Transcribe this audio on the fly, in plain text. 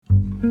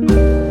All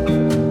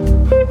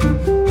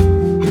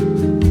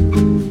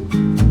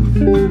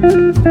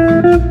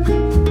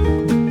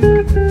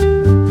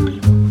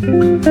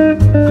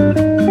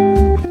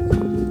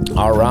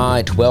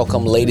right,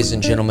 welcome, ladies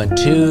and gentlemen,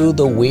 to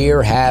the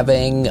We're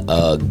Having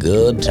a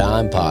Good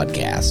Time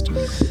podcast.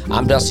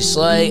 I'm Dusty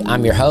Slay,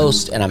 I'm your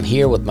host, and I'm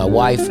here with my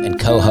wife and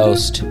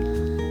co-host,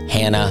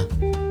 Hannah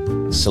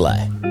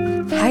Slay.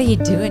 How you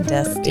doing,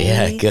 Dusty?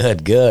 Yeah,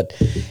 good.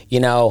 You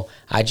know,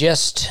 I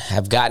just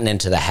have gotten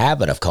into the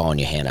habit of calling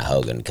you Hannah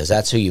Hogan because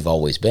that's who you've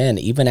always been.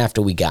 Even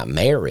after we got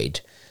married,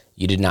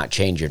 you did not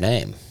change your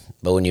name.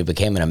 But when you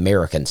became an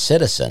American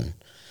citizen,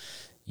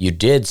 you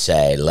did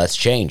say, let's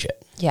change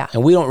it. Yeah.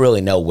 And we don't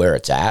really know where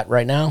it's at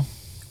right now.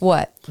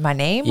 What? My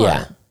name?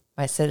 Yeah. Or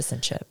my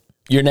citizenship?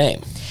 Your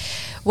name.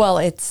 Well,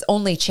 it's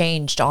only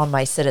changed on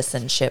my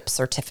citizenship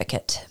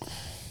certificate.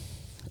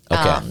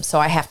 Okay. So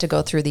I have to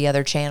go through the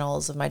other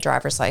channels of my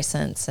driver's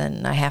license,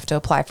 and I have to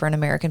apply for an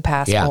American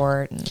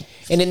passport. Yeah.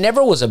 And it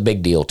never was a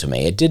big deal to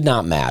me. It did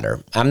not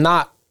matter. I'm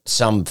not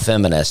some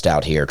feminist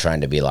out here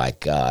trying to be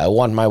like, I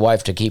want my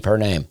wife to keep her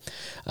name.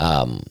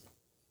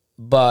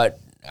 But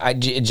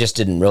it just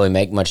didn't really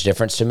make much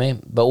difference to me.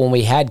 But when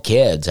we had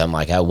kids, I'm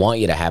like, I want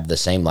you to have the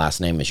same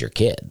last name as your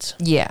kids.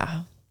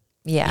 Yeah.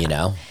 You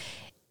know?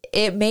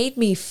 It made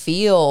me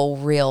feel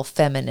real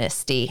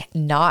feministy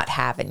not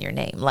having your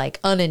name, like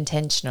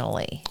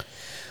unintentionally.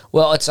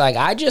 Well, it's like,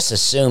 I just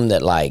assumed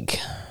that, like,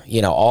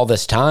 you know, all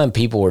this time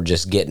people were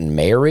just getting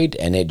married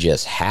and it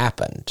just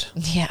happened.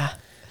 Yeah.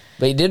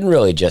 But it didn't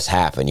really just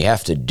happen. You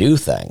have to do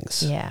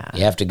things. Yeah.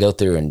 You have to go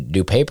through and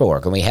do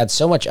paperwork. And we had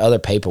so much other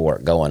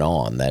paperwork going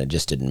on that it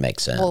just didn't make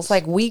sense. Well, it's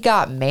like we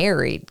got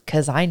married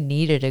because I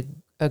needed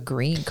a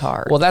green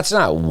card. Well, that's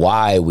not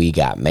why we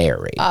got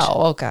married.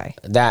 Oh, okay.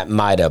 That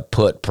might have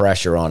put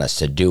pressure on us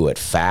to do it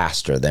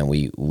faster than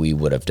we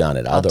would have done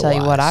it otherwise. I'll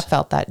tell you what, I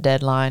felt that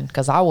deadline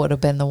because I would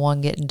have been the one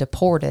getting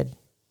deported.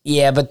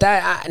 Yeah, but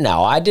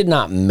I did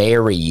not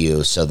marry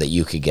you so that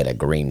you could get a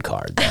green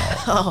card, though.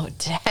 Oh,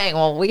 dang.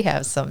 Well, we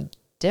have some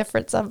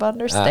difference of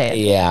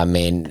understanding. Yeah,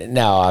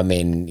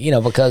 you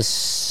know,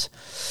 because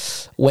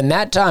when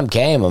that time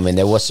came, I mean,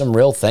 there was some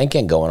real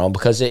thinking going on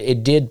because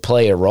it did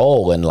play a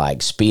role in,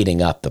 like,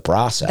 speeding up the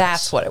process.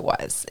 That's what it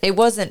was. It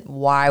wasn't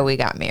why we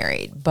got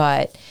married,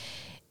 but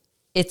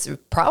it's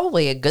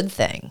probably a good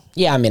thing.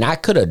 Yeah, I mean, I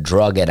could have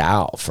drug it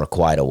out for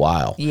quite a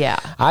while. Yeah.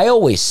 I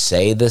always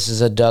say this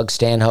is a Doug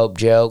Stanhope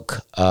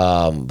joke,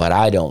 but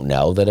I don't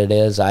know that it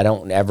is. I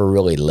don't ever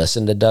really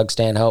listen to Doug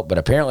Stanhope, but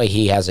apparently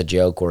he has a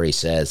joke where he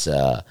says,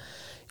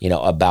 you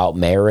know, about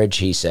marriage.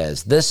 He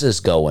says, this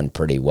is going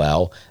pretty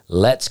well.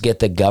 Let's get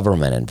the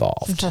government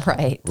involved.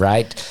 Right.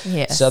 Right?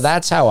 Yes. So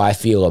that's how I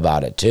feel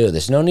about it, too.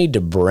 There's no need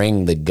to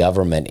bring the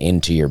government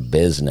into your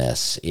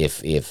business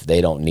if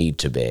they don't need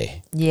to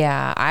be.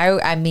 Yeah.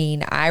 I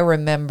mean, I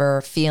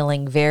remember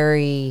feeling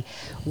very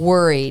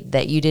worried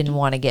that you didn't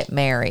want to get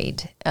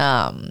married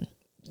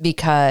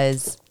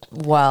because,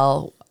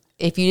 well,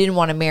 if you didn't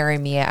want to marry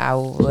me, I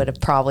would have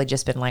probably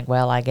just been like,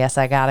 well, I guess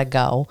I got to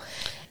go.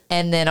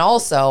 And then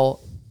also,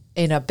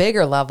 in a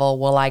bigger level,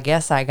 well, I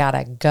guess I got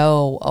to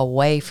go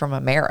away from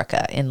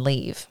America and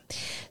leave.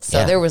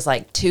 So there was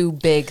like two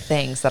big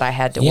things that I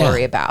had to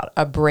worry about,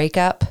 a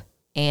breakup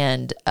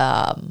and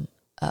a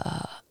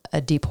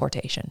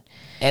deportation.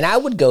 And I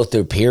would go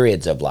through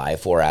periods of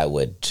life where I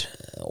would,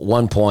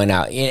 one point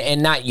out,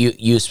 and not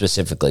you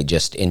specifically,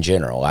 just in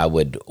general, I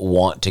would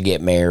want to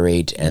get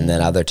married. And then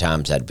other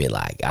times I'd be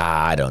like,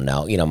 I don't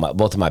know. You know,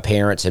 both of my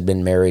parents had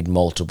been married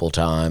multiple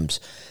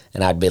times.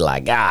 And I'd be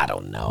like, I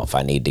don't know if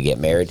I need to get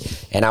married.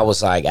 And I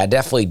was like, I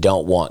definitely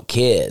don't want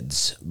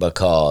kids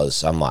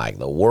because I'm like,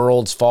 the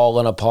world's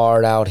falling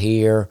apart out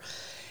here.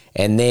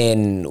 And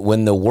then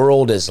when the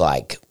world is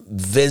like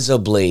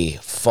visibly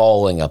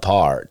falling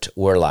apart,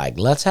 we're like,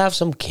 let's have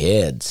some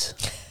kids.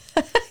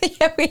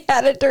 Yeah, we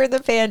had it during the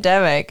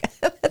pandemic.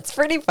 That's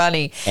pretty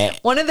funny. And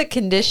one of the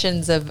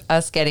conditions of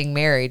us getting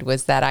married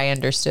was that I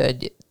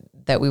understood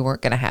that we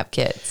weren't going to have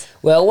kids.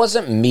 Well, it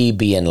wasn't me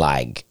being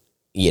like,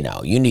 you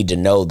know, you need to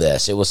know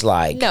this. It was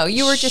like... No,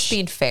 you were just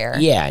being fair.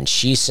 Yeah, and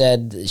she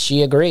said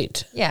she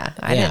agreed. Yeah,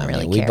 I didn't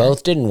really care. We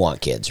both didn't want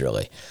kids,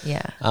 really.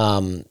 Yeah.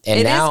 And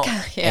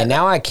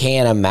now I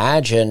can't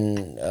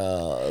imagine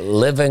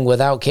living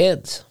without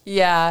kids.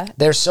 Yeah.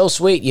 They're so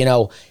sweet. You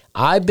know,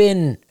 I've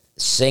been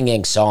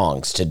singing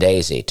songs to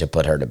Daisy to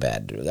put her to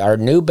bed. Our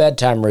new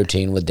bedtime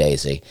routine with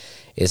Daisy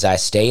is I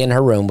stay in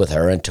her room with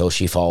her until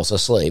she falls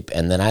asleep,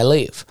 and then I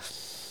leave.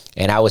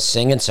 And I was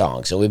singing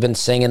songs. So we've been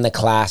singing the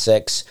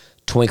classics,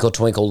 Twinkle,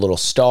 Twinkle, Little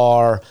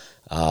Star,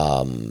 you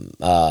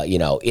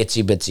know,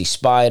 Itsy Bitsy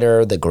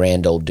Spider, The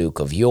Grand Old Duke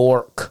of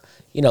York,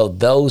 you know,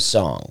 those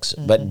songs.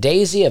 Mm-hmm. But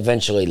Daisy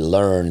eventually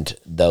learned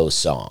those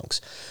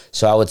songs.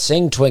 So I would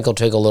sing Twinkle,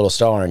 Twinkle, Little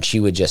Star, and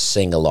she would just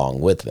sing along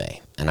with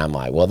me. And I'm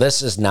like, well,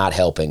 this is not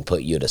helping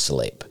put you to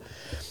sleep.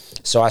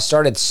 So I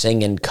started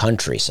singing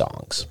country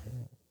songs.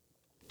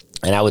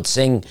 And I would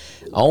sing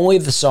only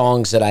the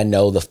songs that I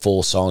know the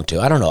full song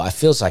to. I don't know. It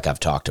feels like I've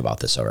talked about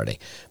this already.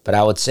 But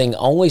I would sing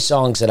only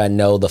songs that I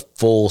know the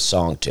full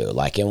song to.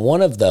 Like in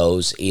one of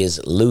those is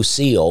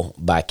Lucille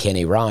by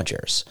Kenny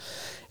Rogers.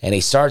 And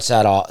he starts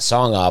that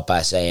song off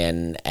by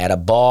saying, at a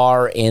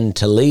bar in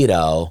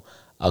Toledo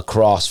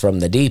across from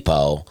the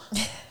depot,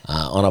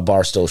 on a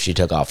bar stool, she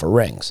took off her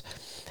rings.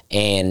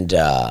 And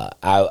so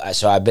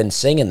I've been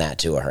singing that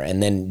to her.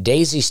 And then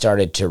Daisy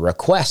started to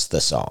request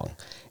the song.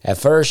 At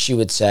first, she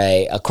would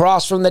say,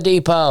 across from the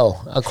depot,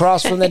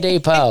 across from the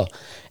depot.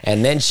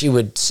 And then she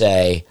would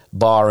say,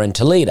 bar in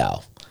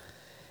Toledo.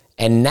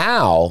 And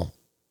now,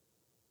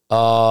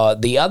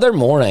 the other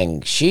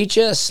morning, she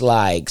just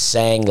like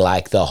sang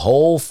like the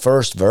whole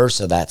first verse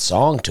of that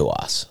song to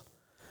us.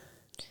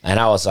 And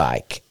I was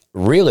like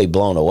really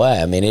blown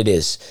away. I mean, it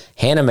is,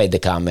 Hannah made the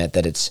comment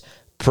that it's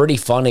pretty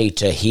funny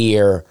to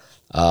hear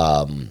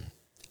a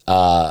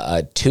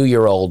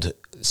 2-year-old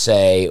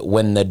say,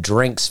 when the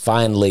drinks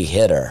finally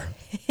hit her.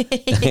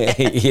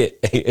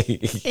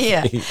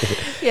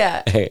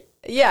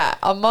 Yeah.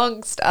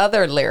 Amongst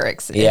other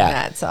lyrics in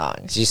that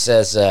song. She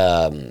says,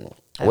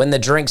 when the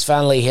drinks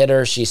finally hit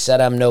her, she said,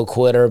 I'm no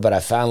quitter, but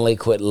I finally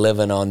quit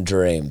living on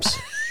dreams.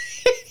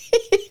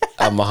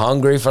 I'm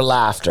hungry for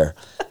laughter.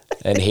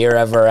 And here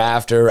ever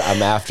after,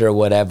 I'm after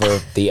whatever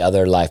the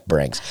other life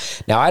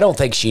brings. Now, I don't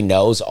think she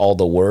knows all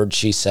the words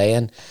she's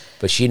saying,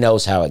 but she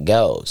knows how it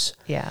goes.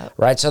 Yeah.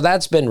 Right? So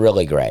that's been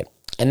really great.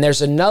 And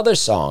there's another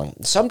song.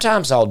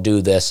 Sometimes I'll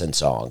do this in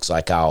songs.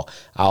 Like I'll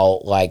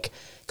like,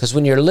 because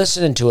when you're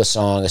listening to a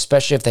song,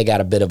 especially if they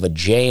got a bit of a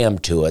jam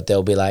to it,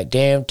 they'll be like,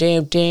 damn,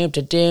 damn, damn,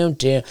 damn,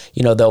 damn.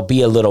 You know, there'll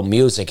be a little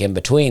music in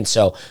between.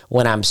 So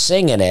when I'm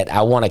singing it,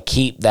 I want to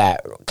keep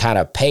that kind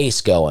of pace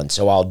going.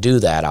 So I'll do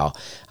that.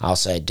 I'll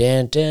say,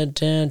 dun, dun,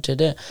 dun, dun,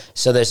 dun.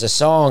 So there's a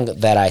song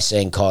that I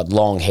sing called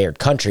Long-Haired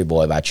Country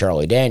Boy by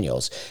Charlie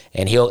Daniels.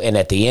 And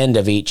at the end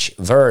of each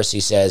verse,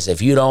 he says,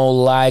 if you don't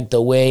like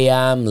the way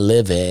I'm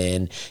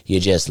living, you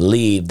just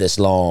leave this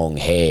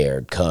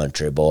long-haired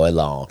country boy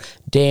alone.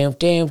 Damn,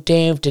 damn,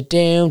 damn,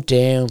 damn,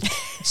 damn.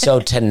 So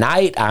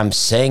tonight I'm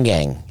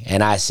singing,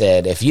 and I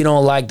said, if you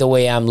don't like the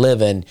way I'm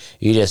living,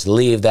 you just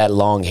leave that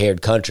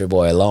long-haired country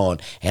boy alone.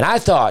 And I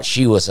thought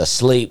she was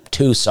asleep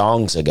 2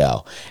 songs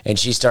ago. And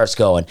she starts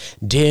going,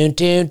 doom,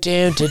 doom,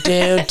 doom,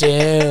 doom,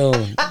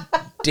 doom.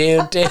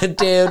 Doom, doom,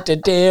 doom,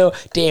 doom,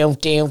 doom,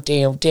 doom,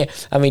 doom, doom.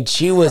 I mean,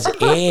 she was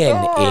in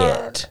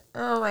it.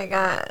 Oh my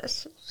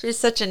gosh. She's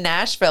such a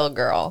Nashville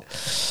girl.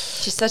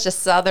 She's such a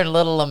southern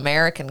little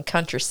American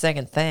country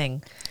singing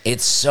thing.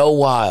 It's so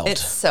wild.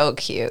 It's so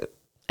cute.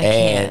 I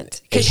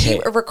can't. Because she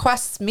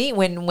requests me,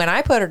 when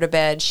I put her to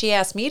bed, she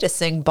asked me to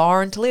sing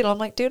Bar in Toledo. I'm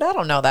like, dude, I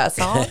don't know that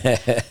song.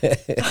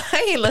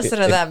 I ain't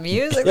listening to that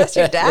music. That's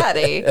your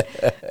daddy.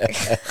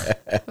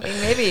 I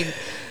mean, maybe,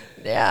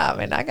 yeah, I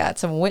mean, I got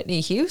some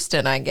Whitney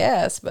Houston, I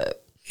guess, but.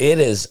 It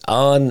is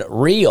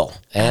unreal,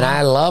 and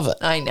I love it.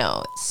 I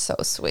know. It's so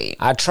sweet.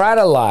 I try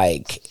to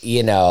like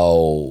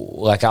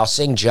I'll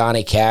sing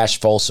Johnny Cash,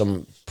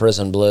 Folsom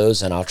Prison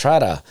Blues, and I'll try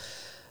to,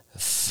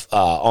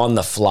 on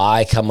the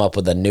fly, come up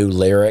with a new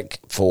lyric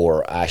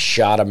for I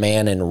shot a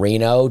man in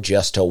Reno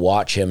just to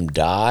watch him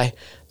die.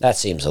 That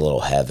seems a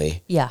little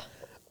heavy. Yeah.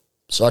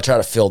 So I try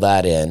to fill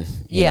that in,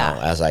 you know,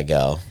 as I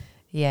go.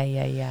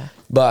 Yeah.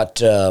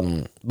 But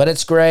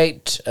it's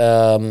great.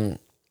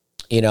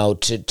 You know,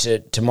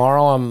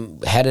 tomorrow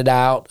I'm headed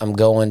out. I'm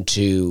going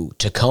to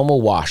Tacoma,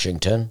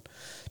 Washington,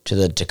 to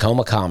the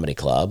Tacoma Comedy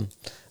Club.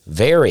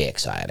 Very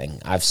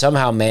exciting. I've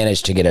somehow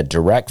managed to get a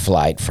direct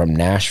flight from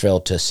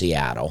Nashville to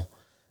Seattle,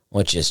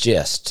 which is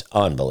just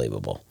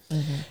unbelievable.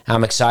 Mm-hmm.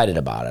 I'm excited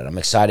about it. I'm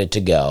excited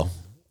to go.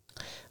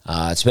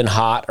 It's been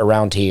hot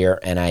around here,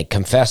 and I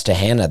confessed to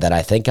Hannah that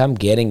I think I'm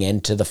getting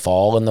into the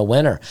fall and the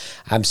winter.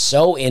 I'm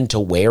so into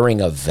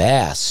wearing a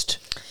vest,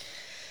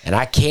 and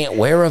I can't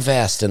wear a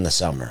vest in the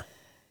summer.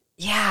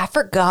 Yeah, I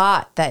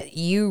forgot that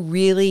you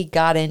really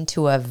got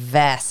into a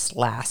vest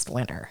last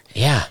winter.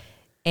 Yeah.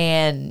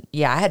 And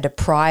yeah, I had to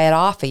pry it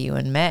off of you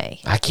in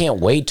May. I can't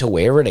wait to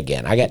wear it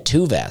again. I got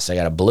 2 vests. I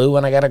got a blue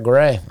and I got a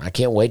gray. I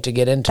can't wait to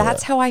get into it.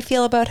 That's how I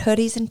feel about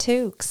hoodies and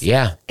toques.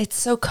 Yeah. It's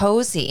so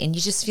cozy, and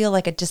you just feel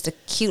like just a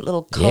cute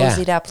little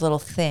cozied up little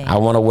thing. I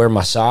want to wear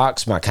my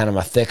socks, my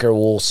thicker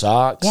wool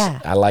socks. Yeah.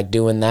 I like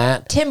doing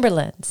that.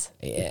 Timberlands.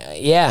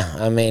 Yeah.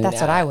 I mean,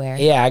 that's what I wear.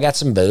 Yeah, I got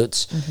some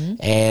boots,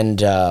 and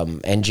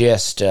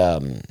just.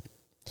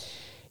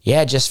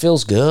 Yeah, it just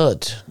feels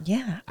good.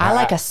 Yeah. I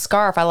like a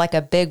scarf. I like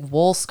a big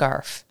wool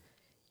scarf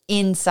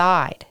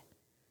inside.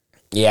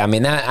 Yeah, I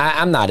mean,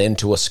 I'm not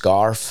into a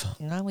scarf.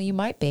 No, well, you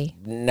might be.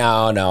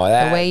 No.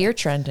 The way you're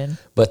trending.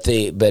 But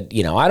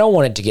you know, I don't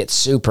want it to get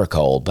super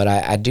cold, but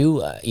I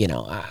do, you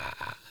know,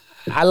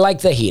 I like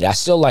the heat. I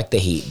still like the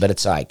heat, but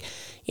it's like,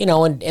 you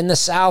know, in the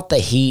South, the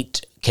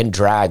heat can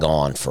drag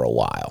on for a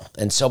while.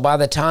 And so by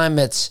the time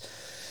it's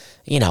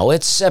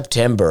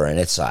September, and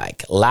it's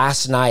like,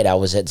 last night I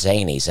was at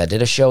Zany's. I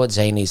did a show at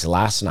Zany's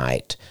last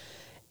night,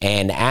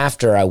 and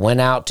after I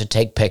went out to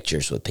take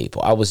pictures with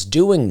people, I was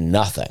doing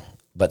nothing.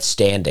 but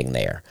standing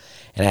there.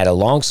 And I had a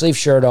long sleeve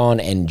shirt on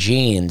and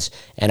jeans,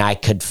 and I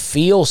could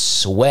feel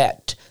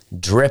sweat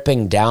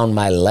dripping down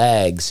my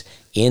legs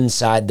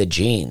inside the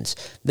jeans.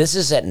 This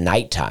is at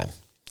nighttime.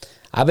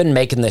 I've been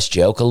making this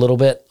joke a little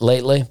bit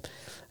lately,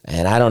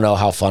 and I don't know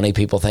how funny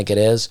people think it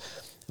is,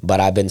 but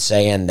I've been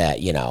saying that,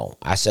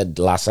 I said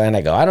last night,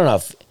 I go, I don't know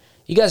if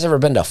you guys ever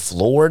been to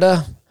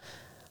Florida?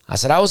 I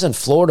said, I was in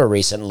Florida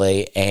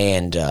recently,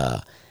 and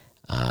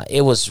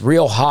it was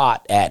real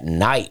hot at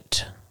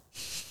night.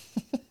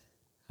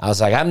 I was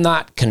like, I'm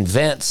not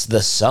convinced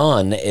the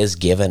sun is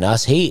giving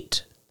us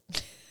heat.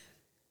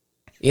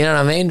 You know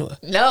what I mean?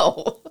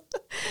 No.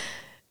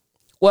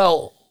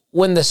 Well,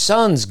 when the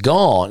sun's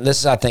gone, this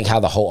is, I think, how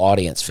the whole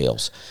audience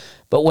feels.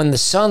 But when the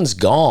sun's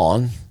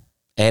gone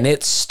and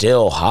it's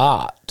still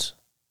hot,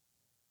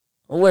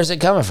 where's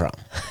it coming from?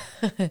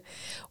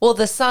 Well,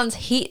 the sun's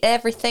heat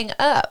everything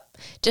up.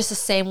 Just the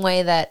same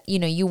way that,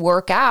 you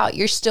work out,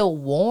 you're still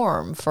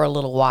warm for a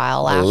little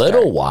while after. A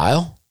little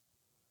while?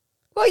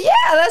 Well, yeah,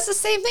 that's the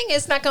same thing.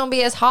 It's not going to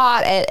be as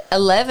hot at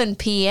 11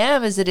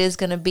 p.m. as it is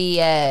going to be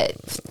at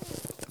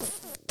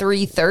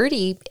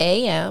 3:30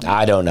 a.m.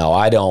 I don't know.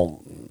 I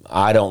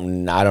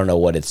don't know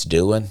what it's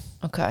doing.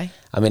 Okay.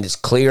 I mean, it's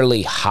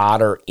clearly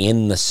hotter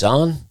in the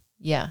sun.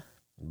 Yeah.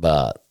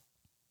 But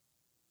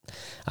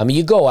I mean,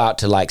 you go out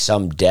to like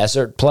some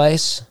desert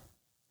place.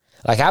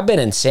 Like I've been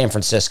in San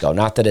Francisco,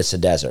 not that it's a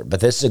desert,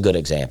 but this is a good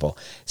example.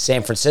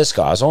 San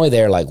Francisco, I was only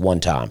there like one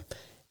time.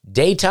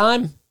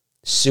 Daytime,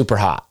 super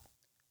hot.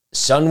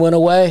 Sun went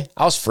away,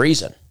 I was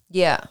freezing.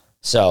 Yeah.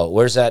 So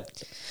where's that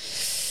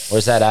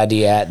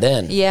idea at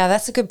then? Yeah,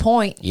 that's a good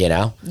point.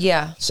 Yeah.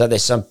 So they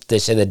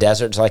say the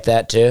desert's like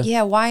that too?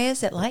 Yeah, why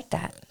is it like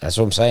that? That's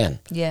what I'm saying.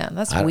 Yeah,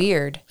 that's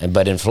weird.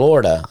 But in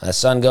Florida, the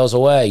sun goes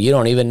away. You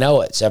don't even know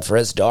it, except for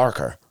it's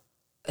darker.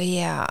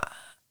 Yeah.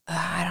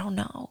 I don't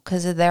know,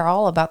 because they're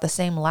all about the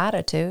same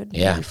latitude.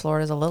 Yeah. Maybe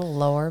Florida's a little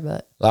lower,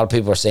 but... A lot of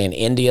people are saying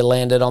India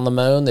landed on the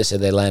moon. They said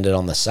they landed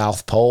on the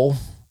South Pole.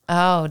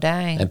 Oh,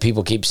 dang. And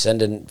people keep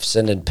sending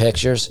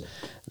pictures.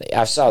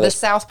 I saw this. The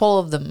South Pole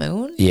of the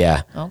moon?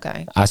 Yeah.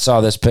 Okay. I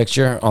saw this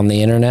picture on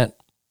the internet,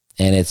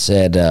 and it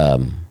said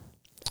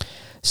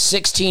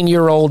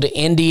 16-year-old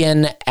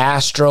Indian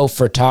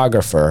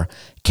astrophotographer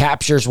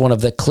captures one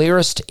of the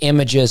clearest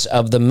images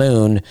of the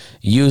moon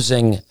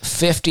using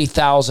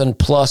 50,000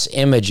 plus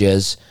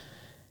images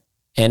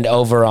and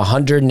over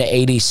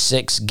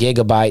 186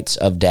 gigabytes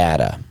of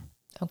data.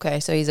 Okay,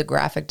 so he's a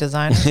graphic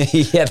designer.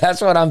 Yeah,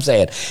 that's what I'm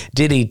saying.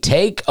 Did he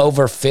take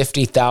over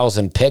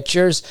 50,000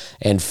 pictures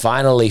and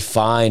finally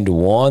find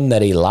one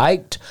that he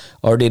liked,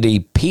 or did he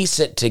piece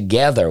it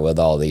together with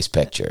all these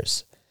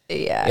pictures?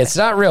 Yeah. It's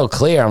not real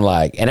clear. I'm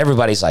like, and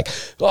everybody's like,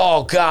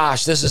 oh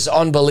gosh, this is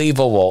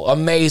unbelievable,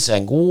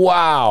 amazing,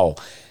 wow.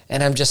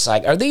 And I'm just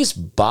like, are these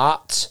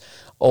bots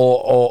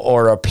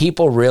or are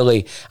people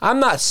really? I'm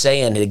not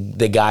saying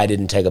the guy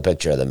didn't take a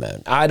picture of the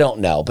moon. I don't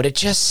know, but it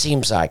just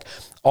seems like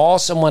all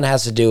someone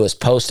has to do is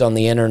post on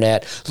the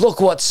internet,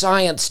 look what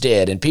science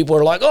did. And people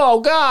are like, oh,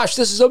 gosh,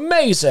 this is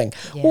amazing.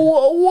 Yeah.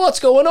 What's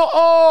going on?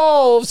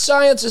 Oh,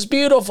 science is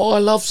beautiful. I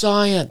love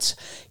science.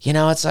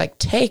 It's like,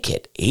 take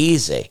it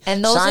easy.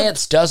 And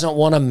science doesn't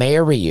want to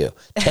marry you.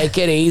 Take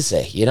it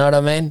easy. You know what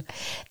I mean?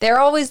 They're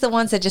always the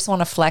ones that just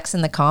want to flex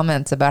in the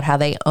comments about how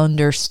they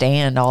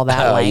understand all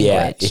that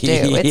language,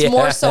 too. It's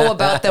more so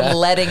about them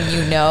letting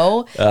you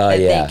know that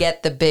they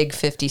get the big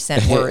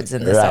 50-cent words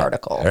in this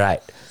article.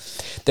 Right.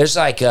 There's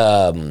like,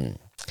 a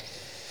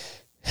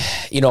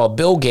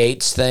Bill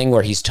Gates thing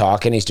where he's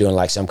doing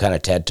like some kind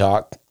of TED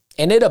Talk.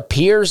 And it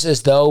appears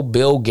as though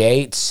Bill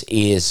Gates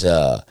is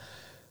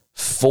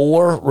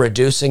for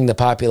reducing the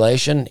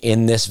population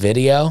in this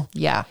video.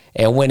 Yeah.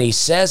 And when he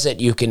says it,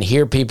 you can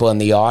hear people in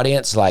the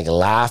audience like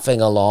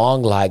laughing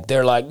along. Like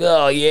they're like,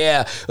 oh,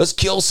 yeah, let's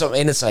kill some.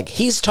 And it's like,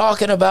 he's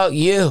talking about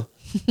you.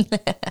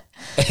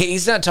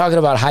 He's not talking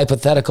about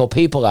hypothetical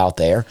people out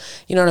there.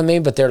 You know what I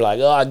mean? But they're like,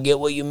 oh, I get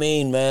what you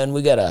mean, man.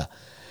 We gotta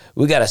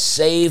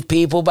save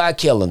people by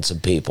killing some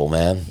people,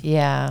 man.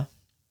 Yeah.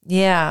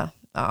 Yeah.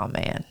 Oh,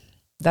 man.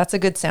 That's a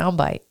good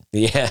soundbite.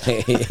 Yeah.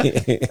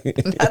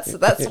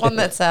 That's one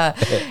that's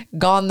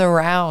gone the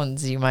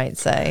rounds, you might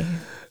say.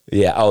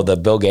 Yeah. Oh, the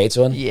Bill Gates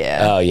one?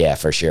 Yeah. Oh, yeah,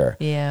 for sure.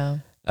 Yeah.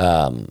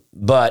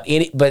 But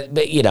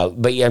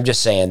I'm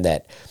just saying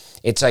that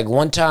it's like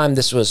one time,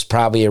 this was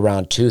probably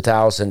around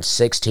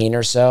 2016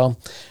 or so,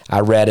 I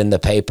read in the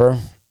paper,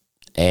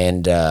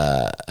 and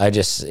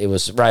it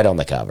was right on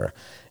the cover,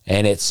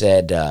 and it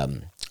said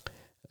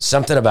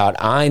something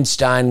about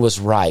Einstein was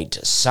right.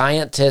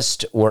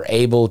 Scientists were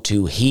able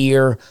to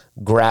hear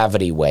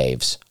gravity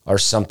waves or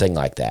something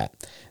like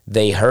that.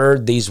 They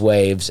heard these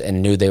waves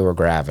and knew they were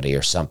gravity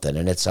or something,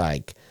 and it's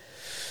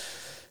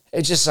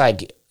just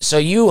like, so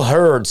you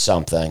heard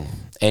something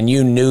and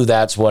you knew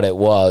that's what it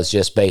was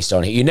just based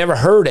on it. You never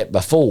heard it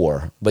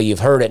before, but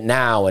you've heard it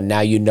now, and now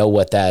you know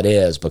what that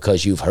is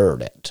because you've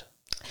heard it.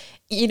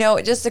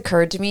 It just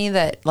occurred to me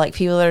that like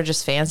people that are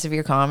just fans of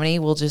your comedy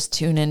will just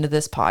tune into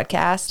this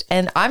podcast.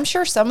 And I'm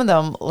sure some of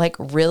them like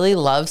really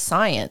love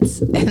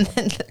science. And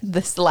then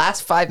this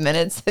last 5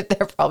 minutes, they're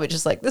probably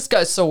just like, this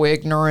guy's so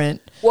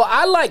ignorant. Well,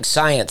 I like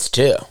science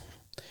too.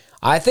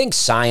 I think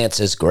science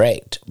is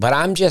great, but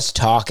I'm just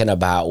talking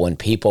about when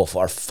people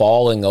are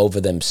falling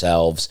over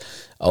themselves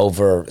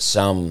over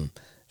some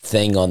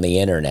thing on the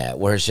internet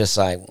where it's just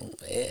like,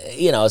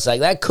 it's like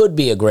that could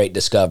be a great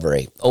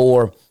discovery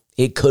or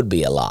it could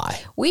be a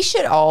lie. We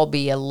should all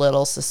be a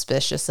little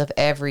suspicious of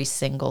every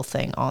single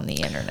thing on the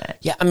internet.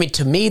 Yeah, I mean,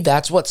 to me,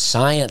 that's what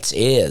science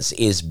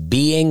is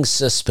being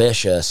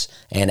suspicious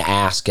and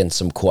asking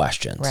some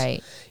questions.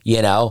 Right.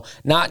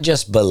 Not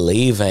just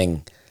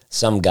believing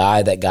some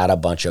guy that got a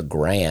bunch of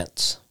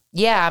grants.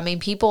 Yeah, I mean,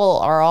 people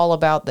are all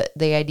about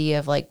the idea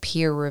of like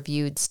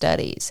peer-reviewed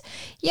studies.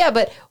 Yeah,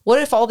 but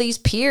what if all these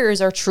peers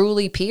are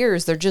truly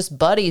peers? They're just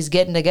buddies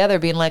getting together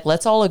being like,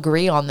 let's all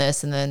agree on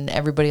this, and then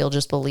everybody will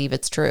just believe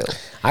it's true.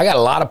 I got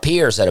a lot of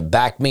peers that have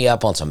backed me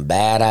up on some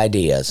bad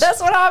ideas. That's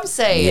what I'm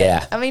saying.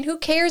 Yeah. I mean, who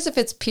cares if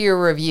it's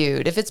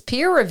peer-reviewed? If it's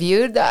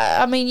peer-reviewed,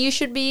 I mean, you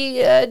should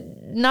be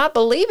not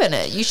believing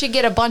it. You should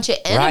get a bunch of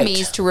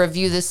enemies to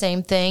review the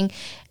same thing.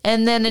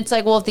 And then it's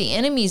like, well, if the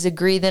enemies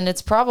agree, then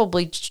it's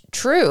probably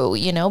true,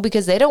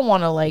 because they don't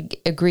want to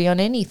like agree on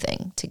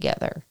anything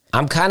together.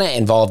 I'm kind of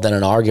involved in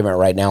an argument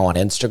right now on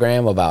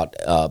Instagram about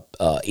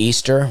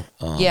Easter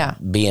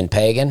being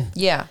pagan.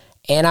 Yeah.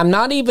 And I'm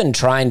not even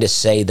trying to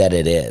say that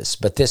it is,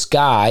 but this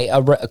guy,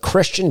 a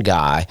Christian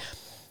guy,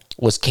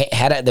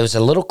 there was a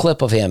little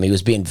clip of him. He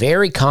was being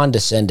very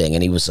condescending,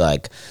 and he was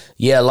like,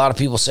 yeah, a lot of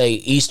people say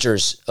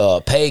Easter's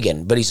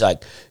pagan, but he's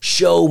like,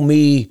 show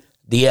me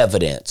the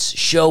evidence.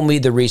 Show me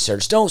the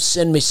research. Don't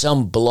send me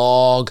some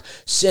blog.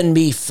 Send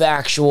me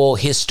factual,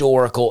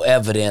 historical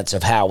evidence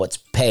of how it's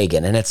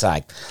pagan. And it's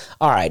like,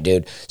 all right,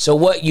 dude. So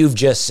what you've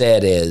just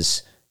said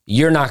is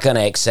you're not going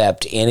to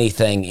accept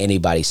anything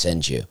anybody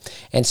sends you.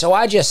 And so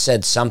I just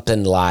said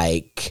something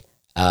like,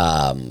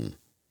 well,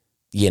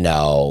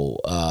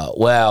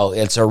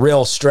 it's a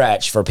real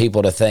stretch for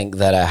people to think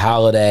that a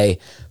holiday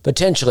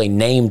potentially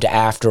named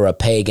after a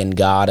pagan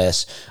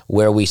goddess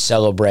where we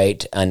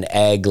celebrate an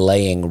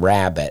egg-laying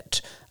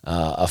rabbit,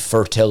 a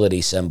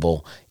fertility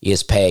symbol,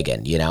 is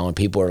pagan, and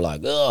people are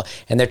like, ugh,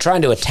 and they're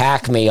trying to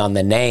attack me on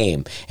the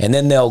name, and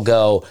then they'll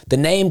go, the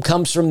name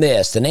comes from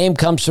this, the name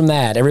comes from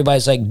that.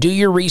 Everybody's like, do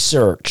your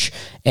research.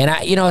 And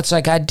it's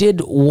like I did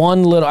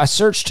one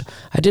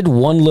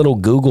little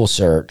Google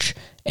search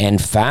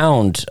and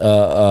found,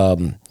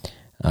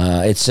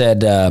 it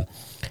said,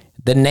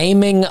 the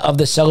naming of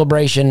the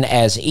celebration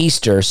as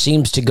Easter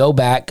seems to go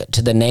back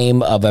to the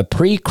name of a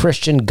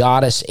pre-Christian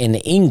goddess in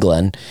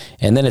England,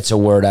 and then it's a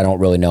word I don't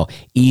really know,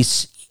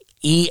 Eostre,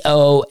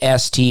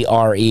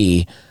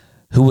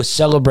 who was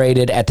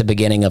celebrated at the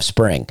beginning of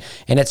spring.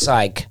 And it's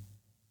like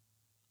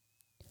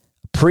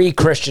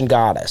pre-Christian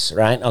goddess,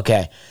 right?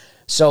 Okay,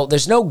 so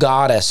there's no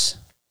goddess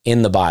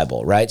in the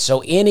Bible, right?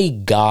 So any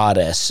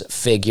goddess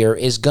figure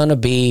is going to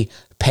be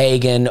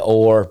pagan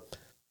or,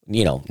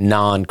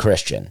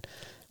 non-Christian.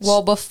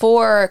 Well,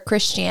 before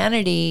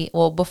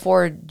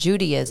before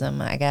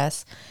Judaism, I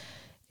guess,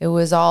 it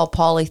was all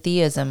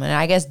polytheism, and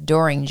I guess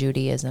during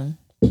Judaism.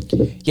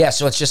 Yeah,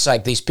 so it's just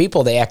like these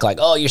people, they act like,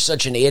 oh, you're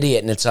such an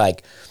idiot, and it's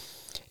like,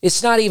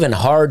 it's not even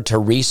hard to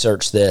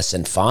research this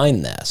and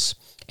find this.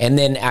 And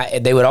then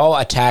they would all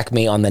attack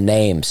me on the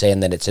name,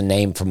 saying that it's a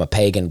name from a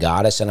pagan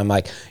goddess. And I'm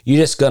like,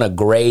 you're just going to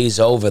graze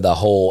over the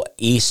whole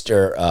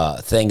Easter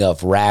thing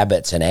of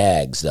rabbits and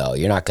eggs, though.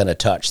 You're not going to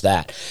touch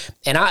that.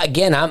 And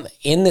I'm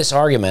in this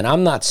argument,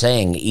 I'm not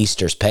saying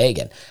Easter's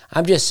pagan.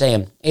 I'm just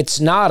saying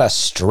it's not a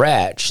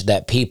stretch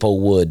that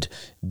people would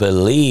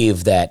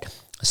believe that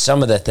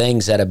some of the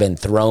things that have been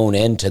thrown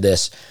into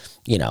this,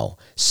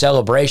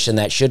 celebration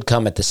that should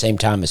come at the same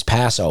time as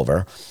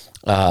Passover,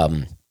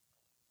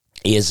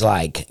 is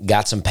like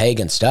got some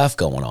pagan stuff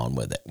going on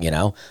with it.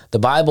 The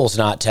Bible's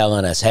not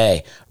telling us,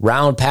 hey,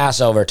 round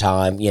Passover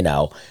time,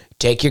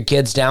 take your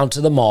kids down to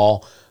the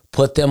mall,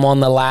 put them on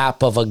the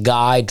lap of a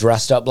guy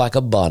dressed up like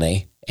a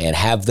bunny and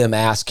have them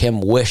ask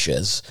him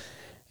wishes.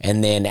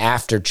 And then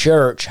after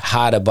church,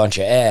 hide a bunch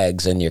of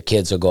eggs and your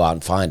kids will go out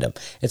and find them.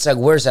 It's like,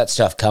 where's that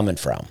stuff coming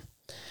from?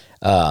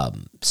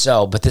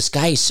 But this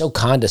guy is so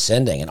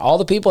condescending, and all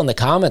the people in the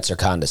comments are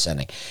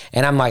condescending.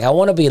 And I'm like, I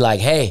want to be like,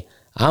 hey,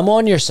 I'm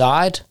on your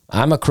side.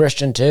 I'm a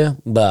Christian too,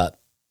 but,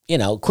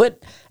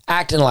 quit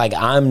acting like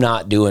I'm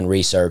not doing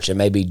research and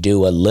maybe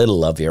do a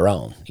little of your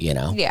own,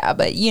 Yeah,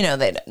 but,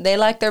 they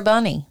like their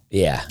bunny.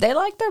 Yeah. They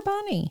like their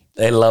bunny.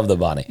 They love the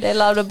bunny. They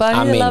love the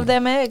bunny. They love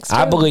them eggs, too.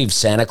 I believed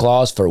Santa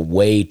Claus for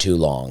way too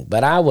long,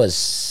 but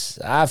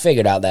I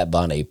figured out that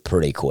bunny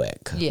pretty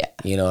quick. Yeah.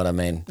 You know what I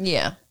mean?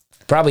 Yeah.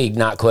 Probably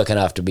not quick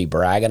enough to be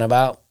bragging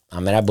about. I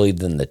mean, I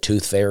believed in the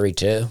tooth fairy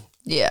too.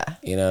 Yeah.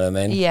 You know what I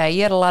mean? Yeah,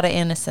 you had a lot of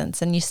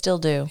innocence, and you still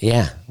do.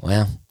 Yeah,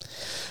 well.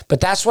 But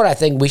that's what I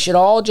think. We should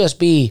all just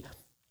be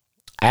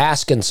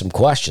asking some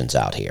questions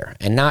out here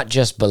and not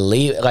just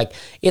believe. Like,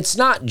 it's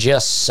not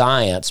just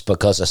science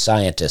because a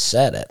scientist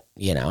said it.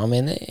 You know, I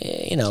mean,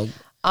 you know.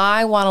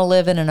 I want to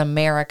live in an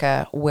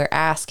America where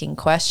asking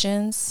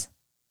questions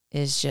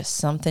is just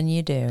something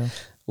you do.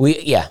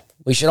 We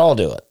should all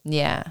do it.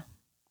 Yeah.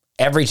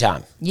 Every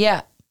time.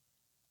 Yeah.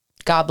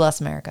 God bless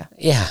America.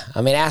 Yeah.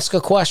 I mean, ask a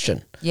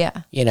question.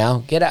 Yeah. You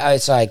know,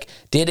 it's like,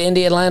 did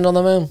India land on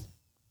the moon?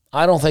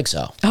 I don't think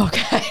so.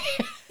 Okay.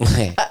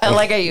 I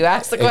like how you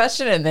asked the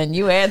question and then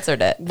you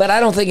answered it. But I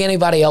don't think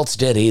anybody else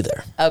did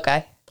either.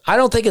 Okay. I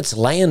don't think it's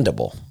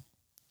landable.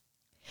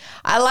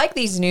 I like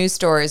these news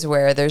stories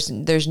where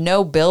there's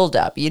no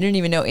buildup. You didn't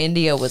even know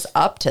India was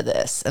up to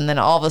this. And then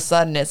all of a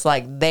sudden it's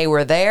like they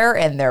were there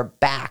and they're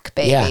back,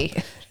 baby.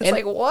 Yeah. It's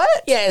like,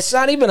 what? Yeah, it's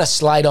not even a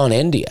slight on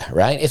India,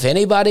 right? If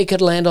anybody could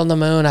land on the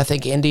moon, I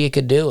think India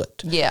could do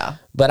it. Yeah.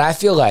 But I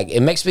feel like it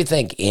makes me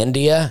think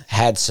India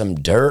had some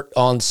dirt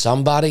on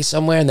somebody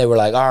somewhere and they were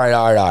like, all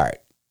right.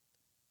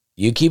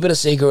 You keep it a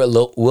secret.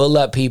 We'll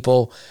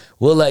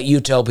let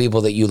you tell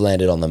people that you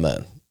landed on the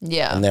moon.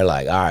 Yeah. And they're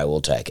like, all right, we'll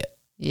take it.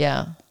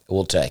 Yeah.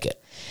 We'll take it.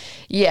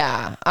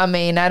 Yeah. I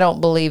mean, I don't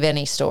believe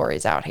any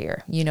stories out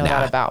here. You know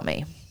that about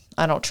me.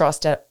 I don't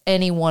trust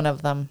any one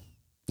of them.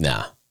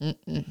 Nah.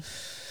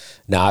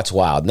 No, it's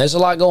wild. And there's a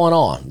lot going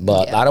on,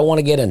 but I don't want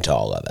to get into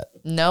all of it.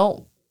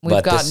 No,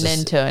 we've gotten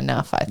into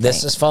enough, I think.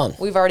 This is fun.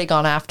 We've already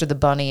gone after the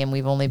bunny, and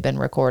we've only been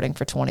recording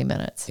for 20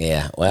 minutes.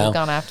 Yeah, well. We've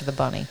gone after the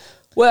bunny.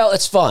 Well,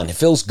 it's fun. It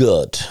feels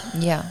good.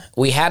 Yeah.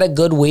 We had a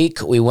good week.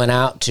 We went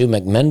out to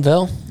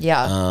McMinnville.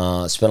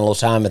 Yeah. Spent a little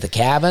time at the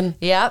cabin.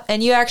 Yeah,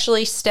 and you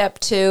actually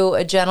stepped to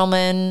a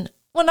gentleman.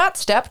 Well, not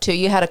stepped to.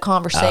 You had a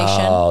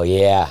conversation. Oh,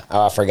 yeah.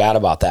 Oh, I forgot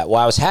about that.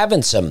 Well, I was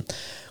having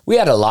we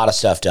had a lot of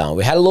stuff done.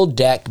 We had a little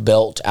deck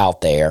built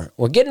out there.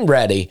 We're getting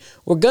ready.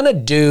 We're going to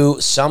do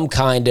some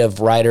kind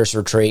of writer's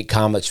retreat,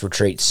 comics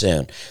retreat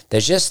soon.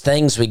 There's just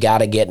things we got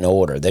to get in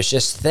order. There's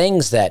just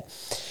things that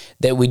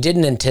we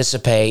didn't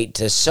anticipate.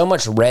 There's so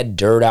much red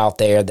dirt out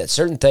there that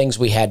certain things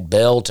we had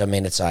built. I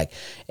mean, it's like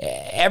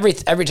every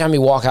time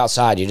you walk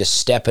outside, you're just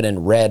stepping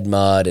in red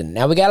mud. And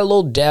now we got a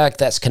little deck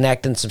that's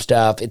connecting some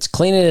stuff. It's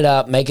cleaning it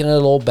up, making it a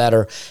little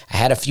better. I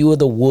had a few of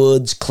the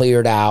woods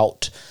cleared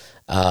out.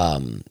 I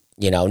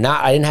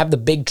didn't have the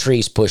big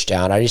trees pushed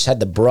down. I just had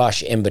the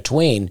brush in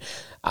between.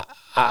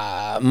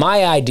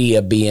 My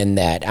idea being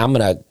that I'm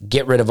going to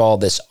get rid of all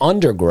this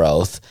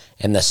undergrowth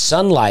and the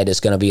sunlight is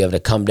going to be able to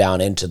come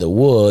down into the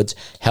woods,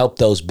 help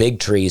those big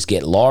trees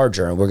get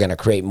larger, and we're going to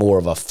create more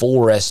of a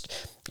forest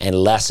and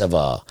less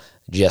of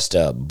just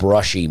a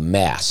brushy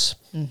mess.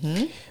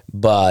 Mm-hmm.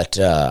 But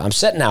I'm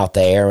sitting out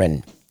there,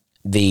 and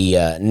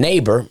the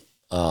neighbor,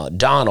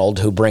 Donald,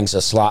 who brings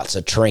us lots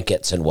of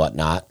trinkets and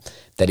whatnot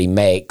that he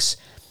makes,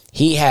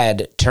 he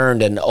had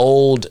turned an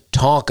old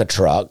Tonka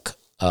truck,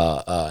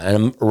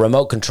 a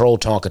remote control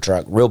Tonka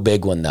truck, real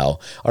big one though,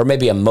 or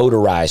maybe a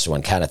motorized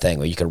one kind of thing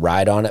where you could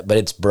ride on it, but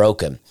it's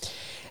broken.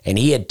 And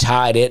he had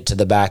tied it to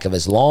the back of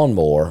his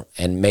lawnmower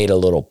and made a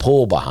little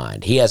pull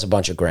behind. He has a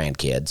bunch of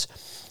grandkids.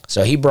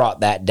 So he brought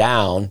that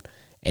down,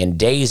 and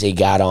Daisy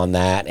got on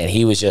that, and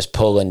he was just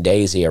pulling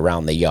Daisy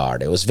around the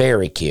yard. It was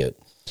very cute.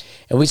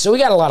 And we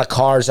got a lot of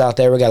cars out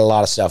there. We got a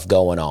lot of stuff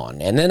going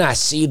on. And then I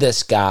see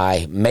this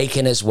guy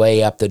making his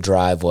way up the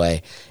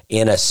driveway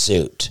in a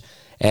suit.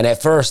 And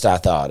at first I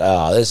thought,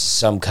 oh, this is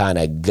some kind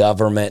of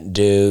government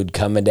dude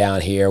coming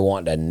down here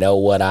wanting to know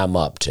what I'm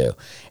up to.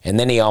 And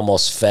then he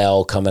almost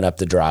fell coming up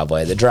the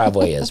driveway. The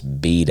driveway is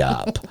beat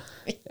up.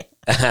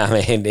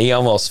 I mean, he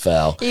almost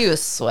fell. He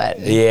was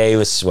sweating. Yeah, he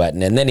was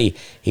sweating. And then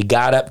he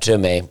got up to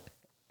me,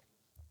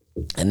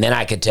 and then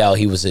I could tell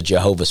he was a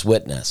Jehovah's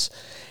Witness.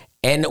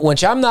 And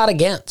which I'm not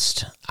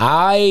against.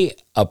 I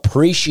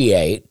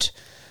appreciate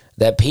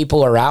that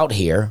people are out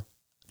here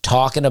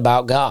talking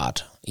about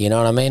God. You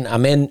know what I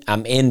mean?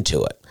 I'm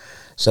into it.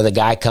 So the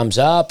guy comes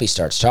up, he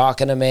starts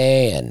talking to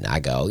me, and I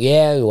go,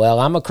 yeah, well,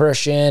 I'm a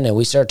Christian, and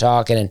we start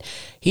talking, and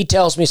he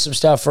tells me some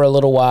stuff for a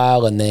little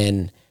while, and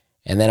then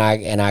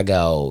I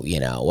go,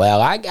 well,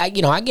 I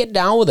get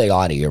down with a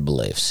lot of your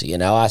beliefs.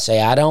 I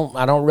say I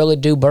don't really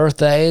do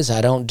birthdays.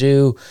 I don't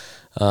do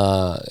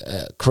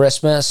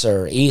Christmas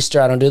or Easter.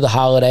 I don't do the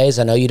holidays.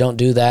 I know you don't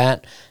do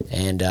that.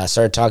 And I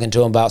started talking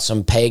to him about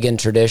some pagan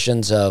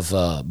traditions of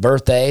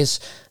birthdays.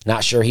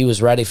 Not sure he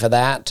was ready for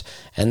that.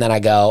 And then I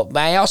go,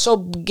 I also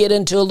get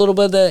into a little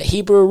bit of the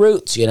Hebrew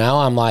roots.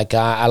 I'm like,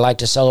 I like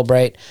to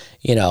celebrate,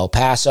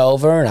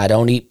 Passover, and I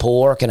don't eat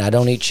pork, and I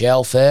don't eat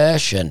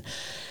shellfish. And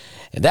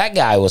that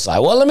guy was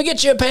like, well, let me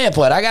get you a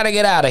pamphlet. I got to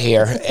get out of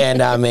here.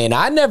 And I mean,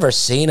 I never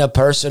seen a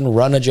person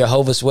run a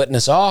Jehovah's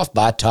Witness off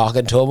by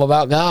talking to him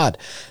about God.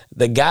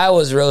 The guy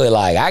was really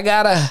like, I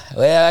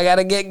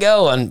gotta get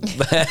going.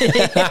 And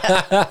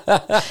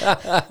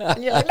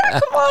you're like, no,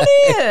 come on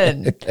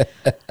in.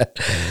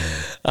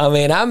 I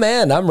mean, I'm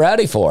in. I'm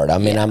ready for it. I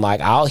mean, I'm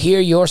like, I'll hear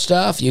your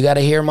stuff. You got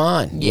to hear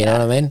mine. You know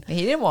what I mean?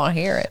 He didn't want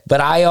to hear it.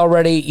 But I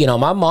already,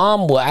 my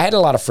mom, I had a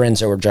lot of friends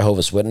that were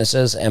Jehovah's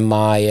Witnesses, and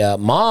my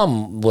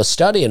mom was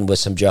studying with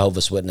some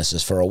Jehovah's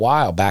Witnesses for a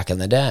while back in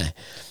the day.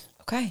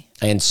 Okay.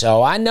 And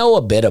so I know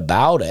a bit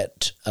about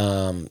it,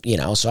 so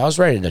I was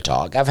ready to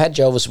talk. I've had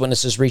Jehovah's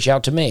Witnesses reach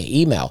out to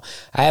me, email.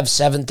 I have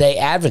Seventh-day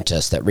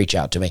Adventists that reach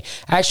out to me.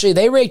 Actually,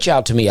 they reach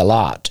out to me a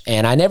lot,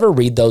 and I never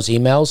read those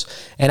emails,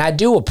 and I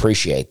do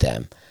appreciate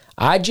them.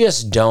 I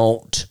just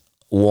don't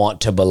want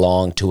to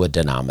belong to a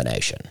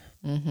denomination.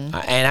 And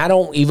I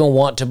don't even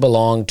want to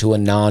belong to a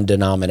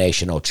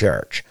non-denominational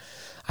church.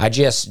 I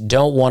just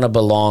don't want to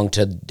belong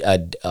to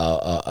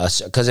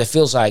because it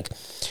feels like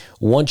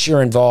once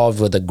you're involved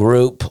with a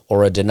group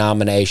or a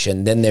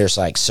denomination, then there's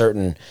like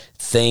certain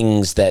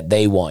things that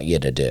they want you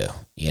to do,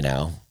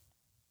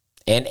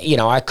 And,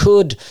 I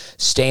could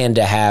stand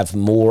to have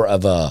more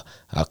of a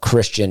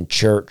Christian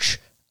church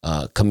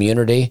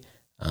community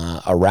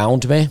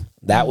around me.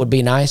 That would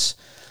be nice.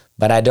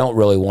 But I don't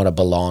really want to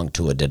belong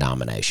to a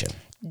denomination.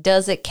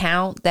 Does it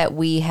count that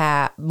we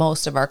have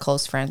most of our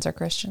close friends are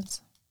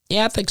Christians?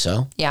 Yeah, I think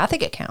so. Yeah, I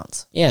think it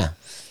counts. Yeah.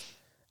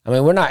 I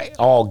mean, we're not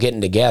all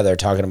getting together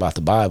talking about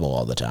the Bible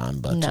all the time,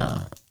 but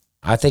No.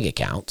 I think it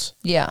counts.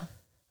 Yeah.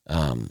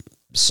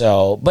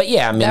 But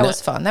yeah, I mean, That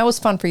was fun. That was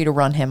fun for you to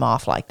run him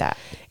off like that.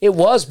 it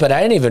was, but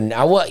I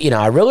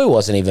really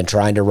wasn't even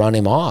trying to run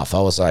him off. I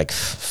was like,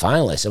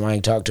 finally, somebody I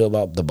can talk to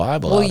about the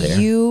Bible Well, out here.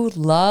 you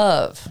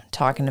love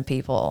talking to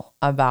people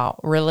about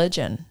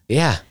religion.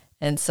 Yeah.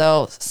 And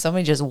so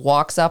somebody just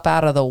walks up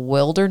out of the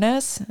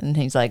wilderness and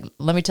he's like,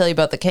 let me tell you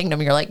about the kingdom.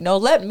 You're like, no,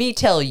 let me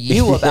tell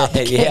you about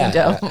the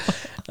kingdom.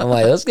 I'm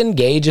like, let's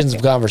engage in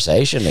some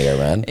conversation here,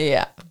 man.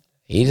 Yeah.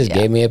 He just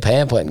gave me a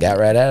pamphlet and got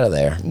right out of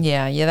there.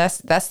 Yeah.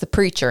 That's the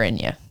preacher in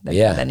you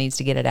that needs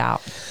to get it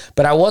out.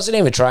 But I wasn't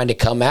even trying to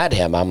come at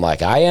him. I'm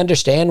like, I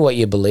understand what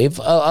you believe.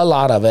 A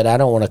lot of it. I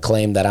don't want to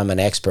claim that I'm an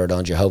expert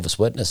on Jehovah's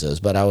Witnesses,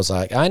 but I was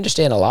like, I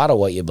understand a lot of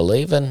what you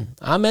believe, and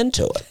I'm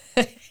into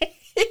it.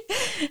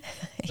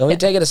 Let me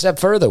take it a step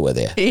further with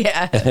you.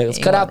 Yeah. Let's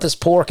cut out this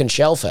pork and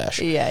shellfish.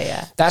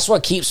 Yeah. That's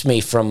what keeps me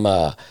from,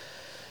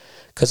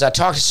 because I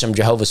talked to some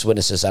Jehovah's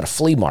Witnesses at a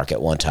flea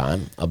market one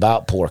time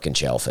about pork and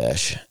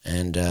shellfish,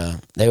 and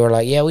they were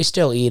like, yeah, we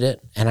still eat it.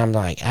 And I'm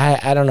like,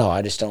 I don't know.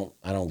 I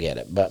don't get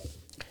it. But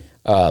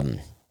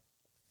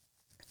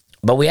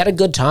we had a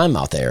good time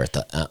out there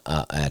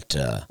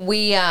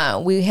We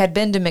had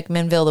been to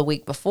McMinnville the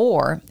week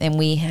before, and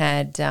we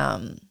had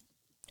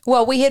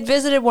we had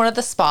visited one of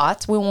the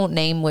spots. We won't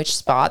name which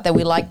spot that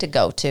we like to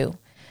go to,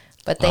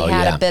 but they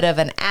had a bit of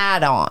an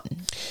add-on.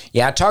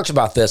 Yeah, I talked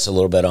about this a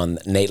little bit on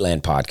Nate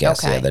Land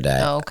podcast the other day.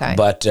 Okay.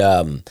 But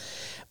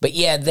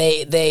yeah,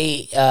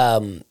 they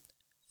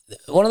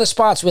one of the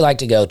spots we like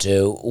to go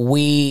to,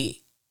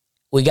 we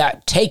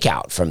got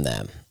takeout from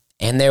them,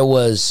 and there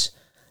was,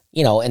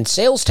 and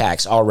sales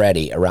tax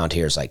already around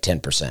here is like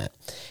 10%.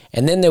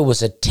 And then there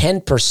was a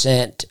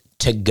 10%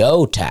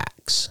 to-go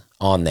tax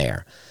on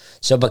there.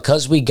 So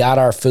because we got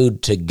our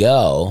food to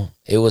go,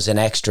 it was an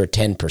extra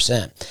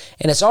 10%.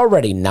 And it's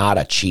already not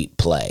a cheap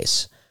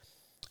place.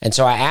 And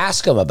so I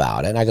asked them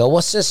about it, and I go,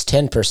 what's this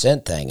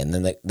 10% thing? And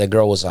then the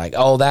girl was like,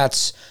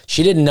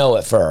 she didn't know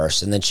at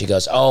first. And then she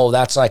goes,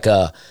 that's like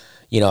a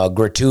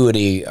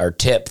gratuity or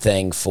tip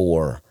thing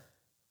for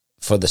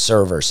the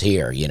servers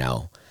here,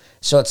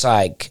 So it's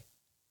like,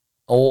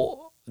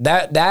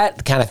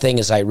 that kind of thing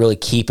is like really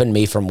keeping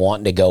me from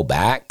wanting to go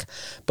back,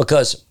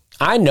 because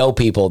I know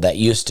people that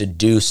used to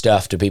do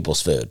stuff to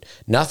people's food.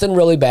 Nothing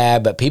really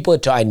bad, but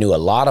I knew a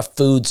lot of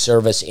food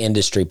service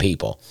industry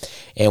people.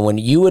 And when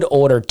you would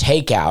order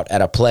takeout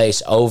at a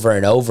place over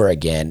and over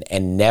again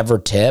and never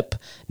tip,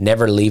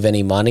 never leave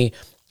any money,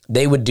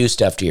 they would do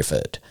stuff to your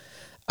food.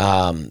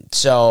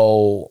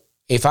 So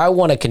if I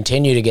want to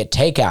continue to get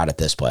takeout at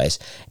this place,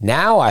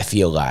 now I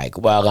feel like,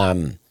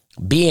 I'm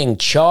being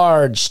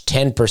charged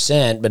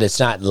 10%, but it's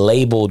not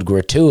labeled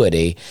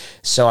gratuity.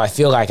 So I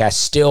feel like I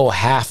still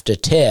have to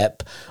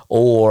tip,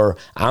 or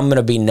I'm going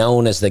to be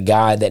known as the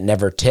guy that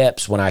never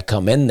tips when I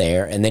come in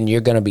there. And then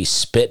you're going to be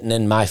spitting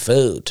in my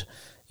food,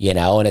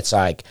 and it's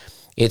like,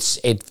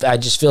 I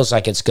just feels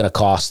like it's going to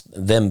cost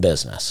them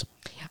business.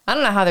 I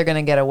don't know how they're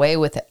going to get away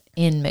with it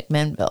in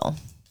McMinnville.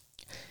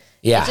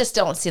 Yeah. I just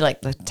don't see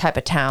like the type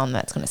of town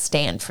that's going to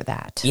stand for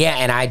that. Yeah,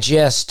 and I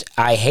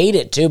hate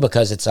it too,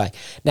 because it's like,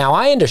 now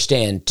I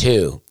understand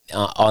too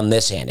on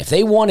this hand. If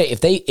they want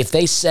it, if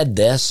they said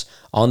this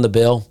on the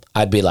bill,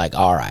 I'd be like,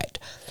 all right,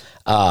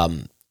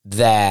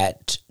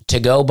 that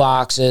to-go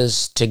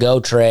boxes, to-go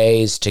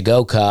trays,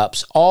 to-go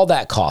cups, all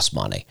that costs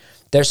money.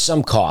 There's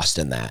some cost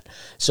in that.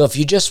 So if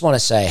you just want to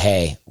say,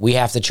 hey, we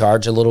have to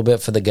charge a little bit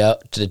for the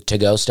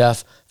to-go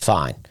stuff,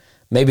 fine.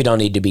 Maybe don't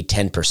need to be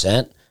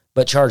 10%.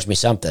 But charge me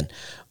something.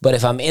 But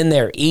if I'm in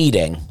there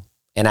eating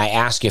and I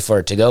ask you for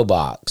a to-go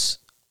box,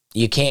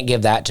 you can't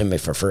give that to me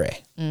for free.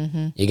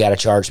 Mm-hmm. You got to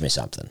charge me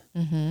something.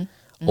 Mm-hmm.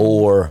 Mm-hmm.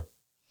 Or...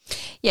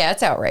 yeah,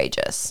 it's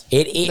outrageous.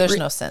 There's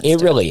no sense.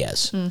 It really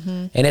is.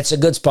 Mm-hmm. And it's a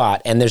good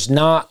spot. And there's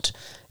not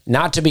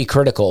to be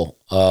critical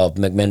of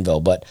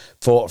McMinnville, but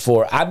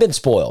for I've been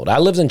spoiled. I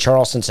lived in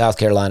Charleston, South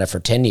Carolina for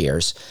 10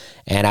 years,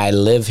 and I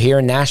live here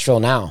in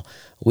Nashville now.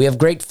 We have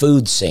great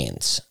food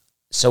scenes.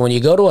 So when you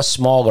go to a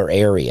smaller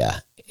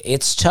area,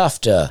 it's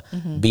tough to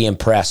be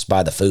impressed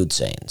by the food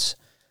scenes.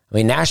 I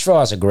mean, Nashville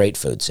has a great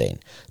food scene.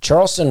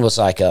 Charleston was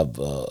like a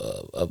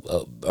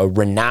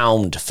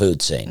renowned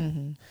food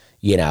scene,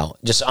 you know,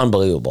 just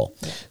unbelievable.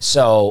 Yeah.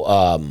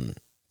 So,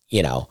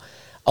 you know,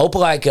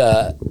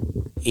 Opelika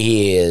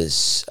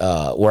is,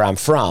 where I'm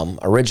from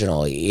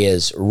originally,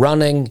 is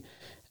running,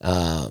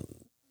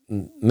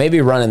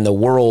 maybe running the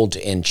world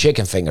in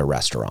chicken finger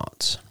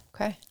restaurants.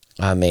 Okay.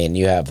 I mean,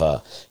 you have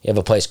a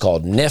place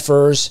called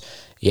Niffers.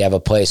 You have a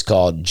place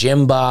called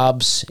Jim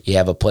Bob's. You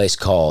have a place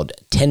called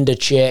Tenda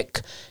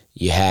Chick.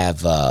 You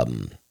have,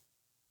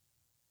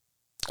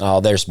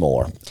 there's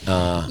more.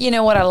 You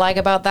know what I like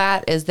about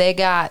that is they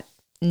got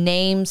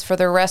names for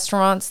their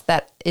restaurants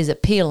that is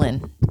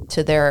appealing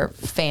to their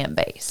fan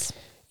base.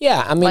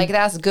 Yeah, I mean, like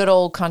that's good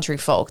old country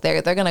folk.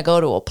 They're gonna go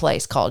to a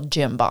place called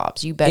Jim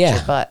Bob's. You bet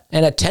your butt.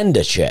 And a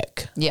Tenda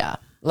Chick. Yeah,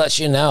 lets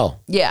you know.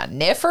 Yeah,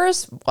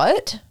 Niffers.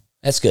 What?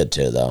 That's good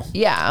too, though.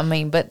 Yeah, I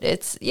mean, but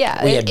it's We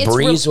had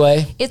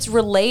Breezeway. It's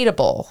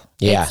relatable.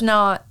 Yeah, it's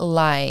not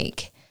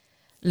like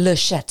Le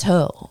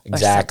Chateau or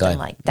something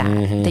like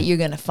that that you're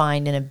gonna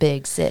find in a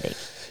big city.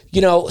 You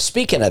know,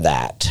 speaking of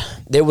that,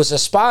 there was a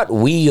spot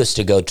we used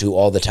to go to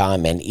all the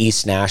time in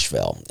East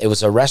Nashville. It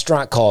was a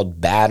restaurant called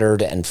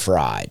Battered and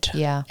Fried.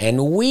 Yeah.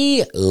 And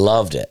we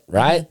loved it,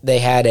 right? They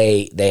had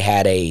a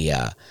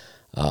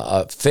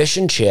fish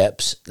and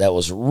chips that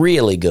was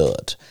really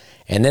good.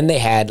 And then they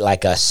had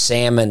like a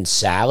salmon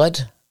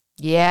salad.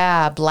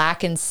 Yeah,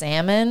 blackened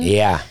salmon.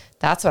 Yeah.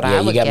 That's what I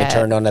would get. You got me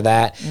turned on to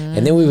that. Mm.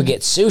 And then we would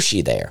get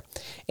sushi there.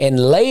 And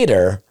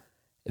later,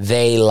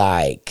 they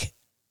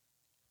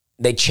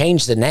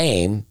changed the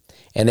name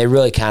and they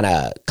really kind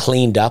of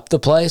cleaned up the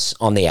place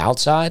on the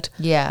outside.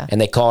 Yeah.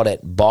 And they called it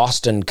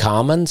Boston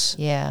Commons.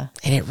 Yeah.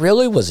 And it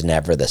really was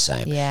never the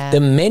same. Yeah.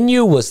 The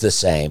menu was the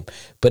same,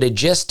 but it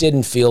just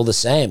didn't feel the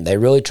same. They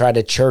really tried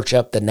to church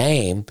up the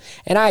name.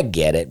 And I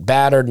get it.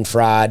 Battered and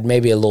Fried,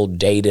 maybe a little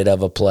dated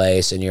of a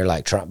place. And you're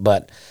like,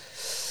 but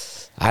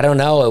I don't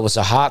know. It was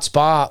a hot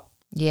spot.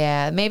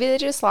 Yeah, maybe they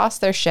just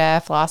lost their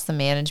chef, lost the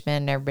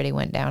management, and everybody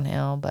went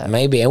downhill. But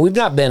maybe, and we've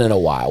not been in a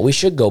while. We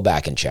should go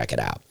back and check it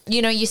out.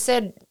 You know, you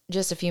said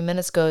just a few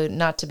minutes ago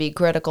not to be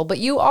critical, but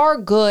you are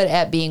good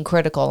at being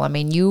critical. I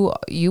mean, you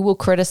will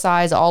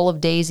criticize all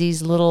of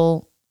Daisy's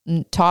little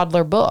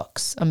toddler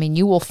books. I mean,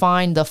 you will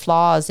find the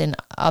flaws in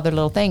other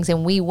little things.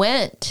 And we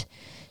went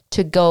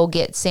to go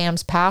get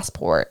Sam's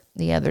passport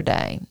the other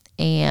day,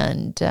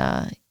 and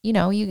you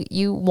know,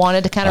 you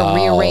wanted to kind of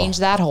rearrange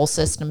that whole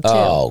system too.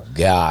 Oh,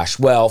 gosh.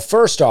 Well,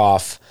 first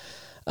off,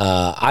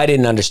 I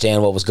didn't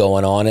understand what was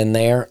going on in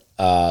there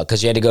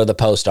because you had to go to the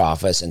post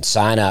office and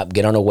sign up,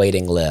 get on a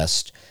waiting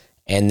list.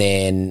 And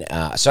then,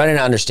 so I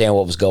didn't understand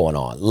what was going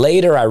on.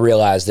 Later, I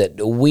realized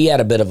that we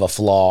had a bit of a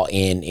flaw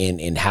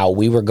in how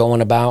we were going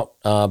about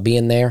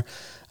being there.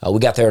 We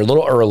got there a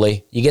little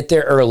early. You get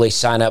there early,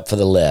 sign up for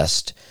the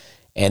list.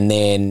 And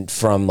then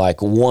from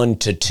like 1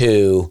 to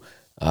 2,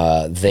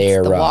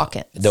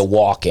 the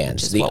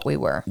walk-ins, which is what we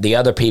were. The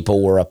other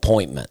people were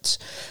appointments.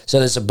 So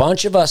there's a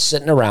bunch of us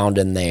sitting around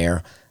in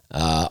there,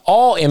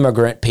 all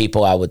immigrant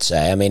people, I would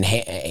say. I mean,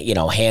 you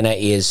know, Hannah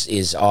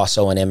is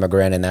also an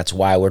immigrant, and that's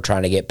why we're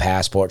trying to get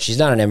passports. She's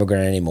not an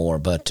immigrant anymore,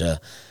 but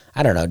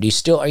I don't know.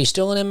 Are you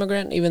still an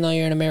immigrant, even though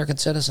you're an American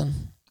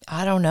citizen?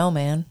 I don't know,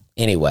 man.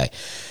 Anyway,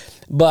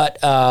 but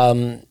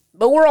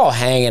we're all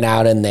hanging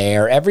out in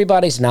there.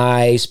 Everybody's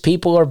nice.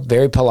 People are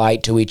very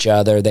polite to each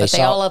other. They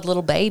all have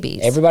little babies.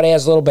 Everybody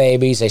has little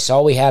babies. They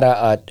saw we had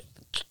a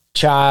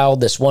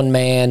child. This one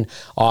man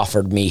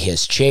offered me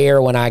his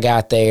chair when I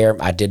got there.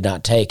 I did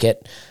not take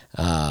it,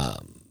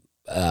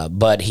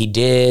 but he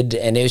did,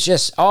 and it was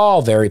just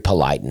all very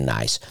polite and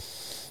nice.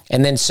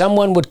 And then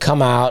someone would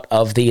come out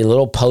of the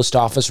little post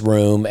office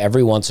room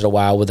every once in a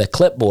while with a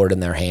clipboard in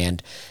their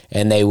hand,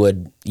 and they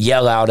would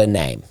yell out a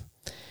name.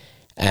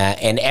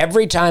 And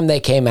every time they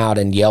came out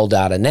and yelled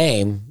out a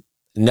name,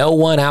 no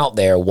one out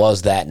there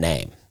was that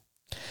name.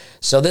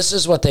 So this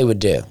is what they would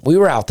do. We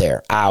were out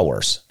there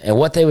hours. And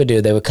what they would do,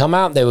 they would come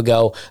out and they would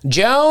go,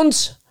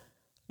 Jones,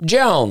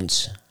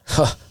 Jones.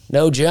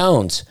 No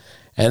Jones.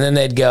 And then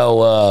they'd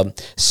go,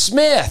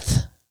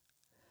 Smith.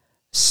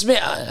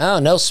 Oh,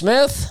 no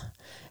Smith.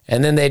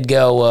 And then they'd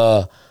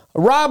go,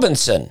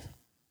 Robinson.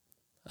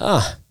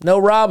 No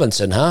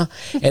Robinson, huh?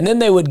 And then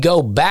they would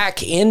go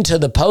back into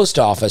the post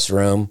office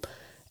room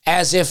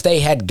as if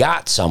they had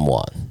got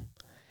someone.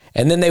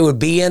 And then they would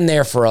be in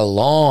there for a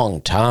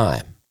long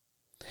time.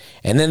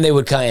 And then they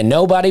would come, and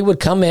nobody would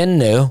come in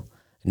new.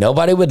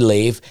 Nobody would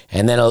leave.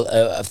 And then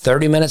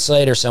 30 minutes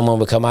later, someone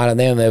would come out of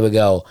them. They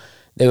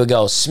would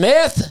go,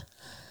 Smith?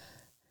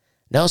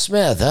 No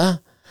Smith, huh?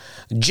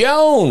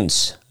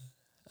 Jones?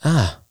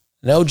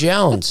 No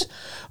Jones.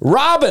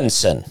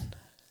 Robinson?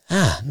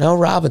 No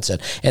Robinson.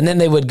 And then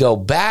they would go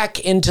back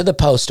into the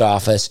post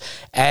office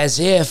as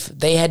if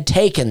they had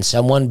taken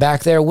someone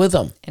back there with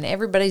them. And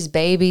everybody's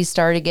babies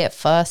started to get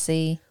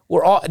fussy.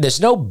 There's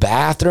no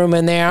bathroom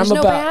in there. There's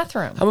no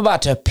bathroom. I'm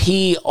about to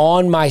pee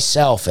on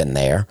myself in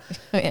there.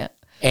 Yeah.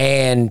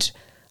 And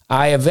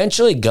I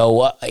eventually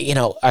go up,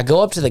 I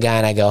go up to the guy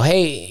and I go,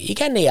 hey, you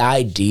got any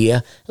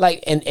idea?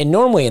 Like, and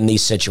normally in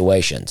these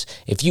situations,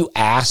 if you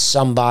ask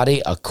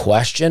somebody a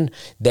question,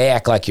 they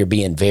act like you're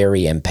being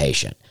very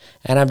impatient.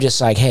 And I'm just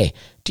like, hey,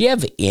 do you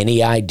have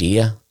any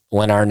idea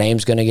when our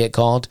name's going to get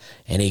called?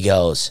 And he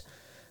goes,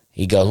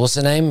 what's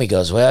the name? He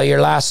goes, well,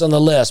 you're last on the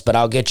list, but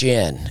I'll get you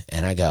in.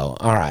 And I go,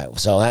 all right.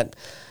 So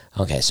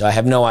I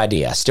have no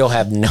idea. I still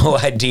have no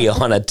idea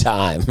on a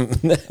time.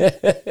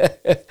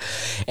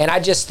 And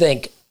I just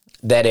think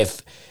that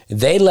if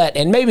they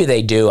and maybe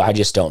they do, I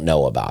just don't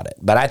know about it.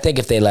 But I think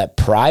if they let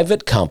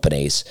private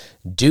companies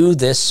do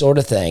this sort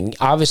of thing,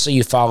 obviously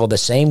you follow the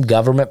same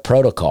government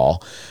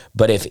protocol,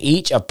 but if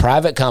a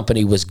private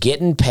company was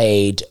getting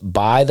paid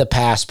by the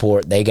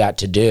passport they got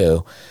to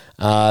do,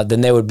 then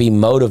there would be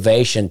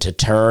motivation to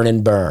turn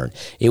and burn.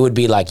 It would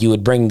be like you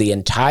would bring the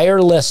entire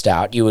list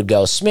out. You would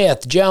go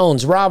Smith,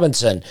 Jones,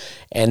 Robinson,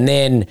 and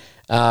then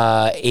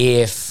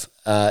if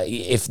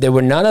there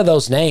were none of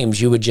those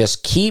names, you would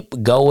just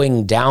keep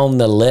going down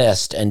the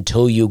list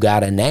until you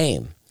got a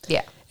name.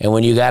 Yeah. And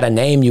when you got a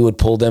name, you would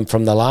pull them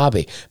from the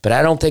lobby. But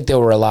I don't think there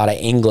were a lot of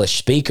English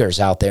speakers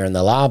out there in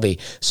the lobby.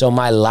 So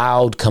my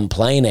loud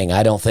complaining,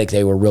 I don't think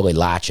they were really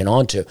latching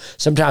onto.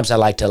 Sometimes I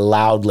like to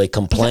loudly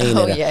complain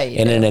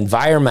in an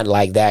environment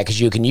like that, because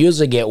you can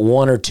usually get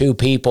one or two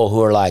people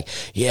who are like,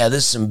 yeah, this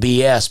is some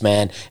BS,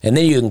 man. And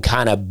then you can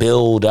kind of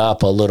build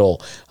up a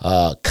little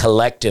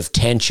collective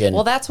tension.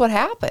 Well, that's what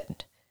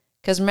happened.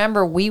 Because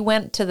remember, we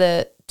went to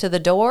the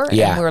door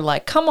and we were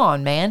like, come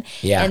on, man.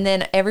 Yeah. And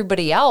then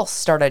everybody else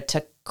started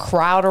to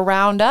crowd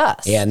around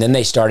us. Yeah, and then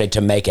they started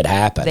to make it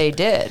happen. They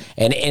did.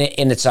 And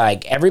it's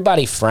like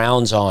everybody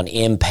frowns on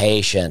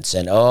impatience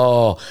and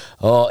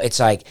it's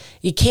like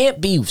you can't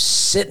be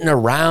sitting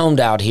around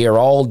out here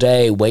all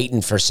day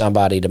waiting for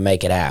somebody to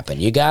make it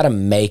happen. You got to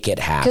make it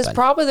happen. Because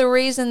probably the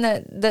reason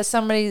that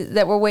somebody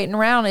that we're waiting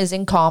around is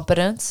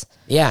incompetence.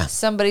 Yeah.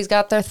 Somebody's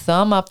got their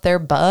thumb up their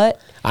butt.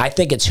 I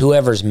think it's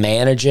whoever's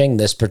managing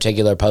this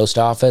particular post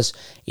office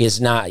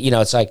is not,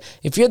 it's like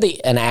if you're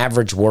an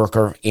average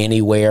worker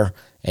anywhere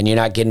and you're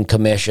not getting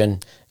commission,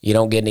 you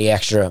don't get any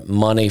extra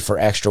money for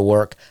extra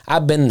work.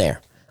 I've been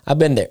there. I've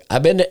been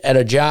at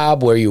a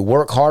job where you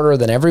work harder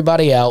than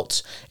everybody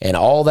else, and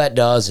all that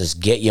does is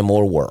get you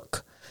more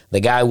work.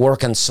 The guy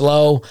working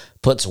slow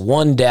puts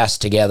one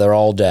desk together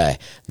all day.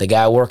 The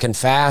guy working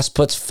fast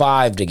puts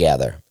 5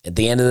 together. At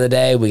the end of the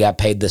day, we got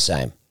paid the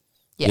same.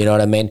 Yeah. You know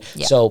what I mean?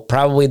 Yeah. So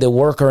probably the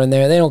worker in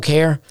there, they don't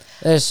care.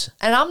 And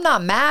I'm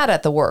not mad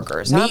at the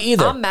workers.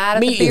 Either. I'm mad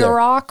at the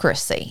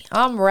bureaucracy.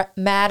 I'm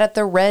mad at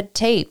the red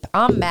tape.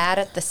 I'm mad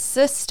at the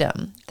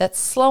system that's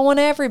slowing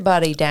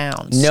everybody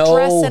down,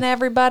 stressing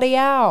everybody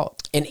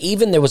out. And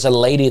even there was a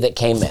lady that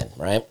came in,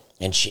 right?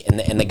 And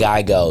the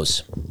guy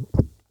goes,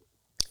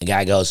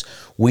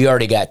 we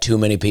already got too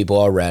many people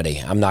already.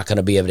 I'm not going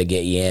to be able to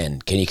get you in.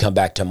 Can you come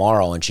back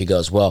tomorrow? And she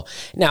goes, well,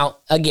 now,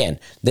 again,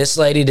 this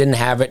lady didn't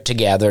have it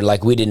together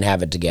like we didn't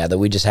have it together.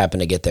 We just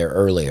happened to get there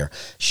earlier.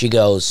 She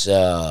goes,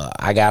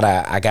 I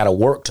gotta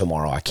work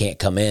tomorrow. I can't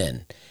come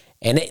in.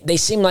 And they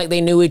seem like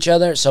they knew each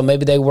other, so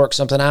maybe they worked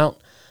something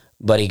out.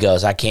 But he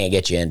goes, I can't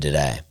get you in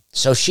today.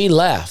 So she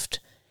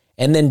left.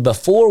 And then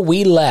before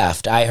we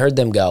left, I heard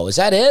them go, is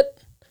that it?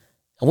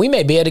 And we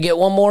may be able to get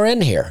one more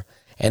in here.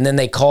 And then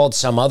they called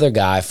some other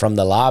guy from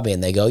the lobby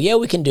and they go, yeah,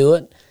 we can do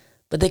it.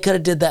 But they could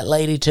have did that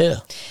lady too.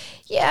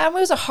 Yeah, it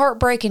was a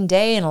heartbreaking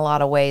day in a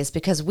lot of ways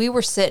because we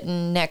were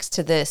sitting next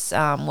to this,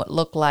 what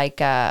looked like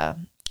a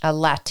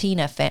Latin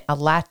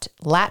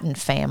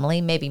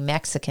family, maybe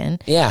Mexican.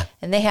 Yeah.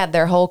 And they had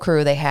their whole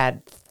crew. They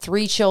had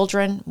 3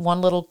 children, one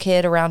little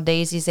kid around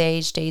Daisy's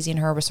age. Daisy and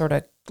her were sort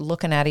of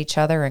looking at each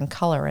other and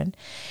coloring.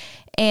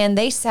 And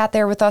they sat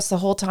there with us the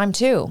whole time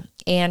too.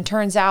 And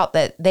turns out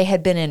that they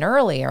had been in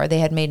earlier. They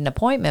had made an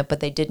appointment,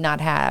 but they did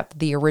not have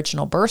the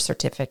original birth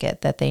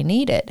certificate that they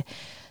needed.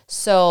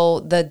 So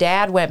the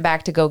dad went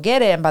back to go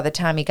get it. And by the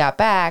time he got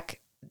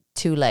back,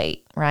 too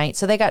late, right?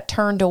 So they got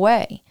turned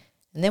away.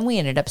 And then we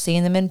ended up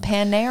seeing them in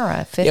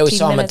Panera 15 minutes later. Yeah, we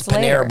saw them at the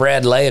Panera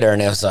Bread later,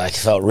 and it was like,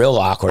 felt real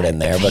awkward in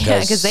there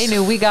because they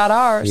knew we got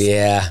ours.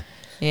 Yeah.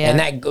 Yeah.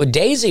 And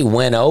Daisy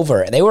went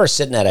over, they were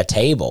sitting at a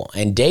table,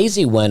 and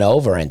Daisy went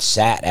over and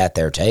sat at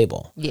their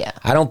table. Yeah.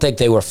 I don't think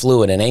they were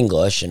fluent in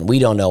English, and we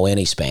don't know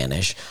any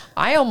Spanish.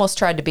 I almost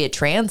tried to be a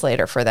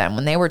translator for them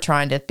when they were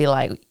trying to be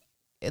like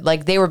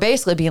they were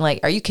basically being like,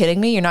 are you kidding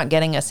me? You're not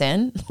getting us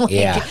in?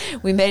 Yeah.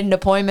 We made an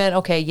appointment.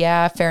 Okay,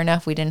 yeah, fair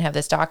enough. We didn't have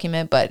this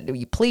document, but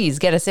please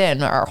get us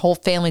in. Our whole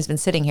family's been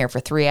sitting here for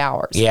 3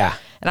 hours. Yeah.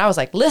 And I was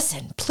like,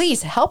 listen,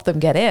 please help them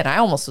get in. I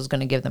almost was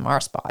going to give them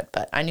our spot,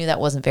 but I knew that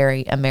wasn't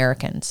very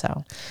American,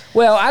 so.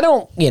 Well, I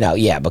don't,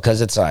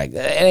 because it's like,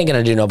 it ain't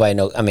going to do nobody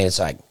no, I mean, it's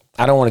like,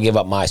 I don't want to give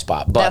up my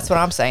spot. But that's what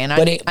I'm saying.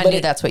 I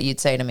knew that's what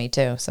you'd say to me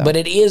too. So. But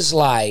it is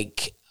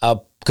like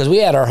because we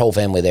had our whole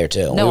family there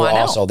too. No, we were I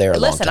know. Also there a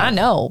long Listen, time. I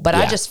know, but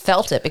I just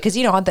felt it because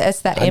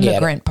it's that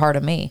immigrant part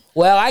of me.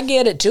 Well, I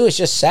get it too. It's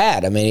just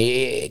sad. I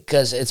mean,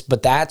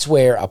 but that's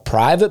where a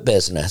private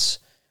business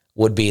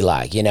would be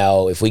like, you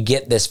know, if we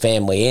get this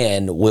family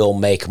in, we'll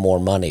make more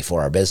money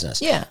for our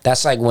business. Yeah.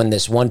 That's like when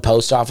this one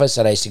post office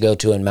that I used to go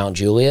to in Mount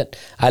Juliet,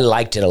 I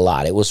liked it a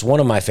lot. It was one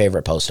of my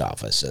favorite post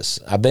offices.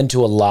 I've been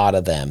to a lot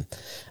of them,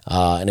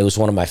 and it was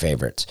one of my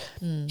favorites.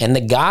 And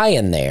the guy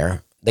in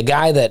there,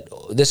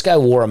 this guy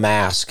wore a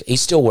mask. He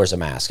still wears a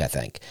mask, I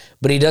think,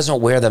 but he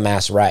doesn't wear the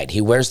mask right.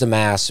 He wears the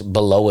mask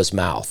below his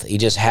mouth. He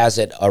just has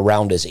it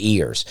around his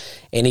ears,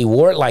 and he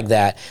wore it like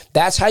that.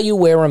 That's how you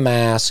wear a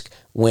mask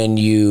when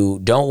you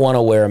don't want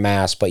to wear a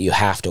mask, but you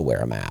have to wear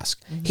a mask.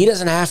 He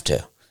doesn't have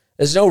to.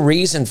 There's no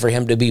reason for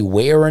him to be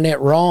wearing it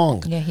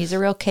wrong. Yeah, he's a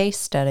real case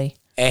study.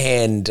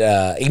 And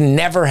he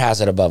never has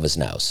it above his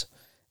nose.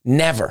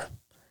 Never.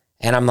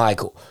 And I'm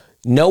like,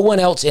 no one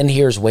else in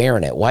here is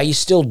wearing it. Why are you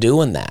still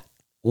doing that?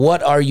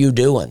 What are you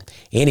doing?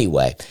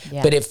 Anyway,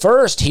 but at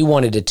first he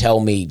wanted to tell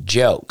me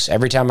jokes.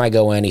 Every time I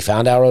go in, he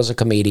found out I was a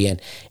comedian,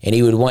 and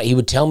he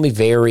would tell me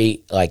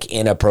very like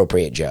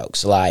inappropriate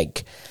jokes.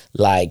 Like,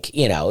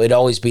 you know, it'd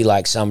always be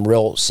like some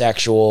real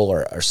sexual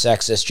or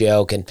sexist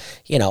joke. And,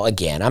 you know,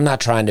 again, I'm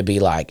not trying to be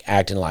like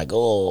acting like,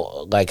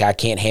 oh, like I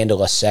can't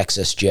handle a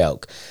sexist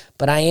joke.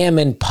 But I am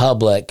in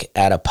public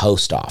at a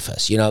post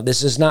office. You know,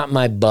 this is not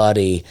my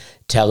buddy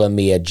telling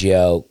me a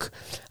joke.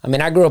 I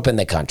mean, I grew up in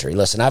the country.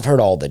 Listen, I've heard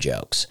all the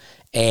jokes.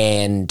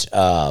 And,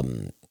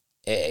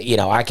 you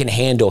know, I can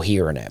handle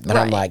hearing it. But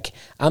I'm like,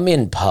 I'm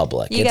in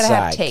public. You got to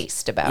have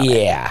taste about it.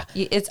 Yeah.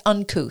 It's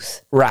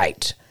uncouth.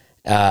 Right.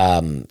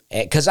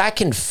 Because I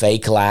can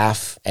fake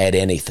laugh at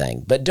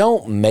anything, but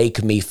don't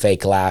make me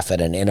fake laugh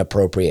at an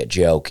inappropriate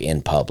joke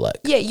in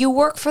public. Yeah, you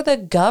work for the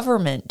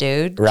government,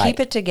 dude. Right. Keep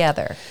it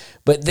together.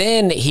 But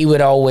then he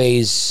would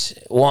always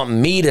want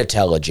me to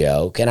tell a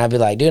joke, and I'd be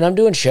like, dude, I'm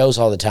doing shows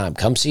all the time.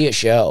 Come see a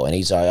show. And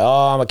he's like,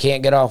 oh, I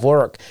can't get off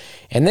work.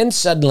 And then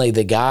suddenly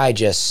the guy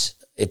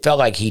it felt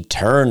like he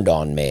turned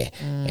on me.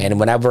 And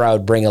whenever I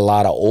would bring a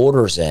lot of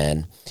orders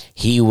in,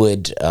 he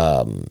would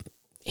go,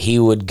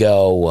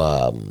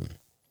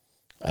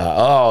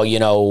 oh, you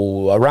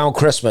know, around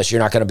Christmas,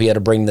 you're not going to be able to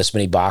bring this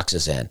many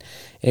boxes in.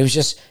 And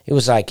it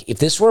was like, if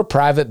this were a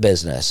private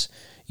business,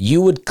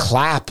 you would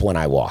clap when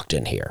I walked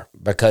in here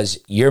because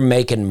you're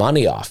making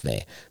money off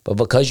me. But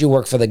because you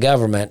work for the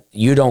government,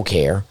 you don't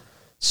care.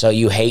 So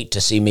you hate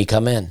to see me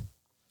come in.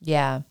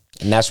 Yeah.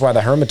 And that's why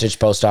the Hermitage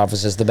Post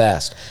Office is the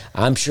best.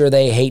 I'm sure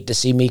they hate to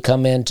see me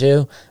come in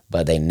too,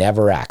 but they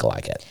never act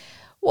like it.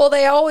 Well,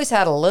 they always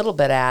had a little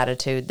bit of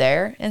attitude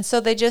there. And so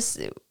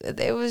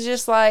it was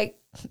just like,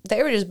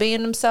 they were just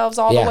being themselves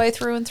all the way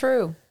through and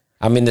through.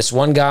 I mean, this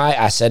one guy,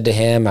 I said to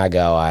him, I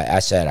go,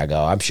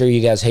 I'm sure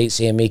you guys hate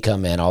seeing me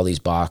come in, all these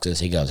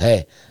boxes. He goes,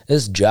 hey,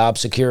 this is job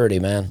security,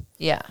 man.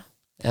 Yeah.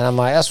 And I'm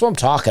like, that's what I'm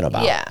talking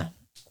about. Yeah.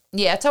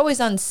 Yeah, it's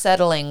always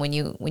unsettling when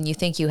you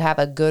think you have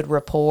a good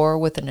rapport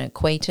with an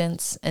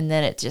acquaintance and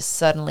then it just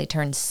suddenly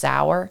turns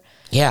sour.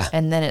 Yeah.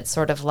 And then it's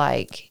sort of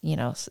like, you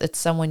know, it's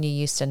someone you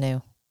used to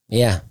know.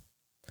 Yeah.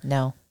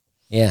 No.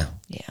 Yeah.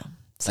 Yeah.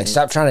 It's like,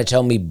 stop trying to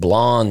tell me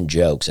blonde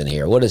jokes in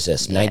here. What is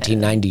this,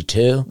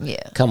 1992?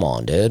 Yeah. Come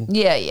on, dude.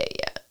 Yeah.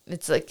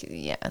 It's like,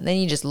 yeah. And then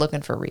you're just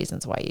looking for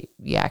reasons why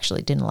you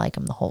actually didn't like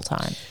him the whole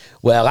time.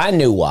 Well, I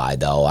knew why,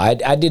 though.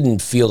 I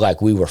didn't feel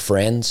like we were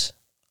friends,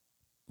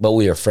 but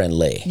we were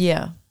friendly.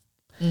 Yeah.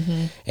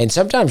 Mm-hmm. And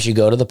sometimes you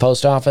go to the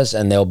post office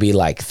and there'll be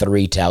like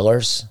 3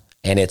 tellers.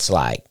 And it's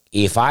like,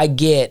 if I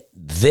get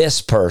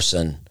this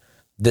person,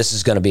 this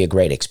is going to be a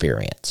great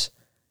experience.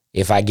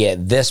 If I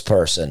get this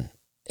person,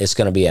 it's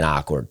going to be an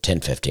awkward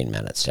 10, 15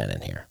 minutes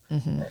standing here.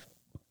 Mm-hmm.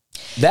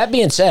 That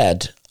being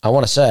said, I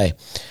want to say,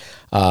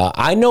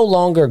 I no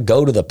longer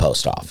go to the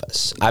post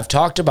office. I've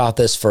talked about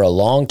this for a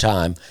long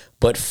time,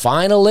 but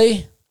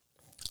finally,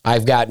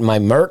 I've got my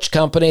merch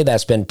company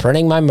that's been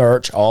printing my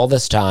merch all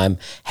this time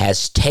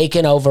has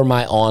taken over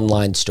my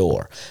online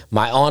store.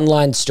 My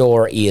online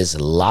store is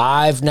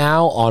live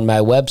now on my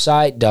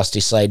website,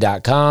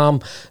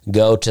 dustyslade.com.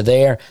 Go to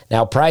there.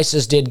 Now,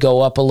 prices did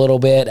go up a little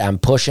bit. I'm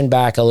pushing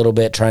back a little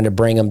bit, trying to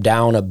bring them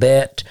down a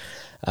bit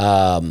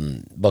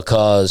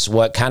because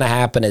what kind of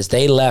happened is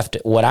they left.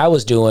 What I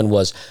was doing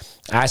was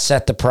I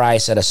set the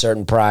price at a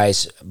certain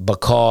price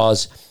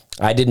because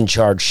I didn't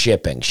charge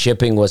shipping.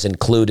 Shipping was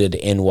included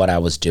in what I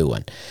was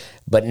doing.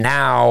 But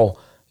now,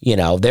 you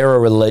know, they're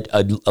a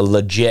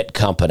legit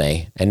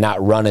company and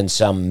not running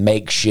some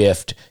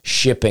makeshift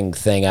shipping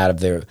thing out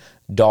of their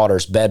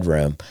daughter's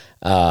bedroom.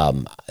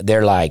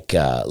 They're like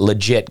a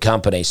legit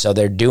company, so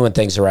they're doing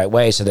things the right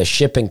way. So the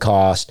shipping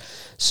cost,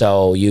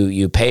 so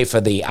you pay for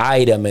the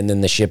item and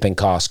then the shipping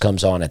cost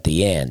comes on at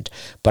the end.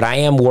 But I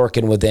am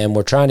working with them.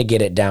 We're trying to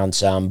get it down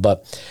some.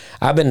 But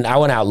I went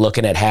out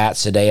looking at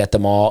hats today at the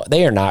mall.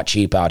 They are not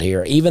cheap out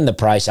here. Even the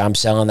price I'm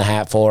selling the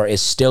hat for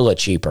is still a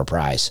cheaper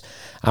price.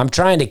 I'm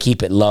trying to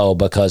keep it low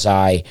because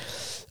I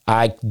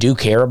do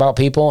care about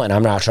people and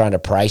I'm not trying to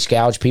price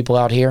gouge people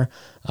out here.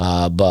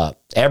 But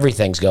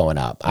everything's going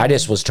up. I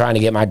just was trying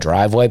to get my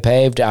driveway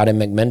paved out in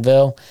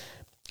McMinnville,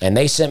 and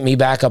they sent me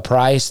back a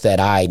price that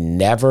I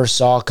never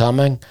saw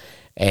coming.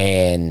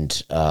 And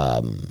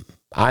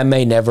I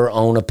may never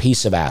own a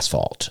piece of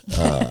asphalt.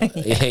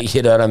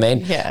 You know what I mean?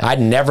 Yeah. I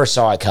never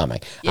saw it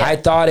coming. Yeah. I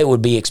thought it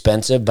would be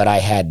expensive, but I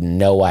had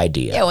no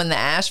idea. Yeah, when the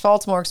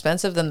asphalt's more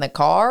expensive than the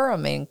car, I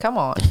mean, come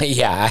on.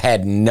 Yeah, I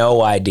had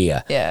no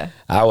idea. Yeah.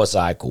 I was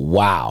like,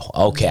 wow,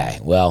 okay,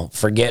 well,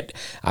 forget.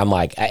 I'm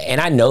like,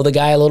 and I know the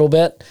guy a little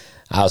bit.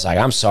 I was like,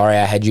 I'm sorry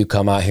I had you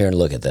come out here and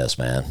look at this,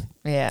 man.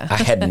 Yeah.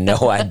 I had no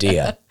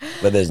idea,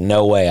 but there's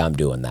no way I'm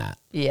doing that.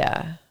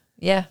 Yeah.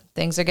 Yeah.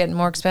 Things are getting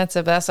more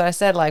expensive. That's what I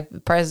said.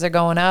 Like, prices are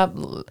going up.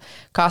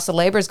 Cost of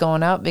labor is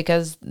going up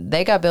because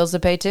they got bills to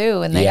pay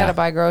too. And they Yeah. got to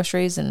buy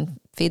groceries and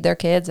feed their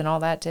kids and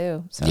all that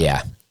too. So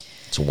Yeah,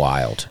 it's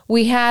wild.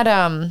 we had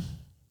a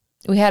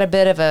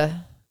bit of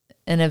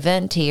an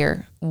event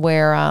here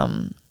where,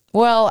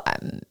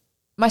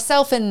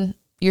 myself and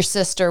your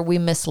sister, we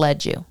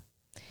misled you.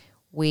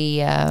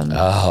 We,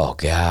 Oh,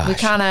 gosh. we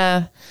kind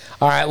of,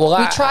 All right, well,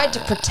 we tried to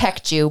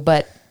protect you,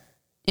 but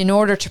in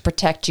order to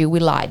protect you, we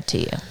lied to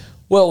you.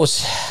 Well, it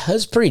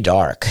was pretty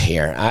dark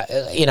here.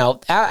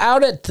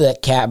 Out at the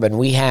cabin,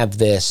 we had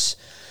this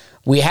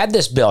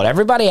built.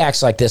 Everybody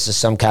acts like this is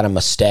some kind of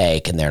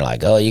mistake, and they're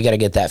like, "Oh, you got to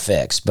get that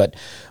fixed." But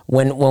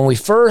when we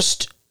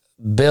first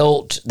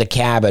built the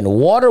cabin,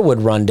 water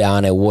would run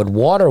down, and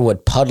water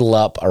would puddle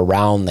up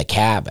around the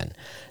cabin.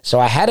 So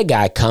I had a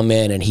guy come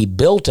in, and he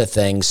built a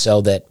thing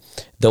so that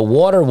the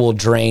water will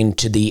drain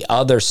to the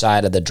other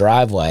side of the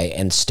driveway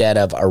instead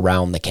of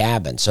around the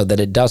cabin, so that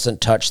it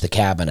doesn't touch the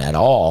cabin at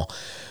all.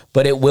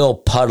 But it will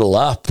puddle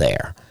up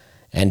there.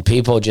 And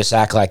people just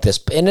act like this.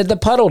 And the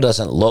puddle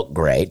doesn't look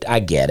great. I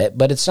get it,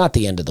 but it's not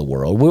the end of the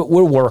world.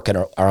 We're working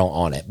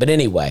on it. But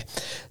anyway,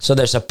 so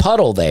there's a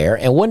puddle there.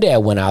 And one day I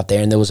went out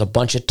there and there was a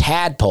bunch of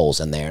tadpoles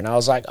in there. And I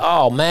was like,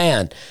 oh,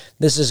 man,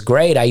 this is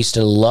great. I used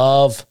to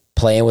love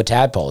playing with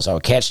tadpoles. I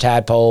would catch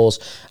tadpoles.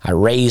 I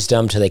raised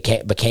them till they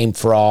became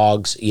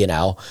frogs, and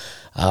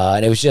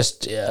it was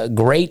just a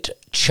great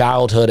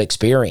childhood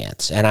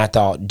experience. And I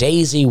thought,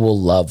 Daisy will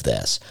love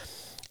this.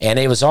 And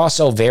it was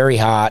also very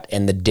hot,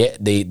 and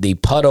the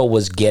puddle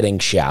was getting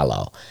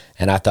shallow.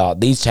 And I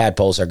thought, these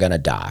tadpoles are going to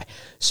die.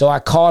 So I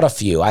caught a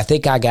few. I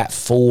think I got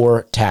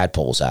 4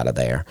 tadpoles out of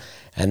there.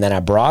 And then I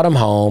brought them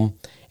home,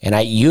 and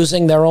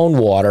using their own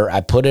water,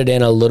 I put it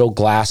in a little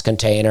glass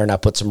container, and I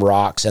put some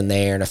rocks in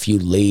there and a few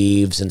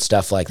leaves and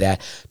stuff like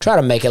that. Try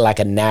to make it like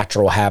a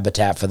natural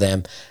habitat for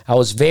them. I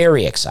was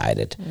very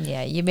excited.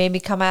 Yeah, you made me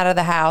come out of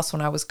the house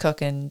when I was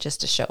cooking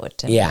just to show it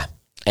to me. Yeah.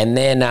 And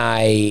then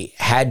I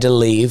had to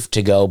leave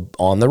to go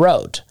on the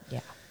road.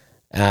 Yeah.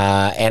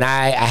 And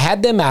I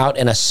had them out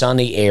in a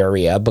sunny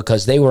area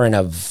because they were in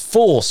a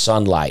full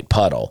sunlight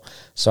puddle.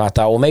 So I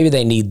thought, well, maybe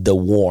they need the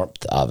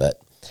warmth of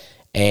it.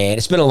 And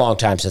it's been a long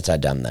time since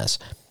I've done this.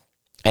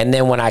 And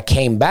then when I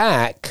came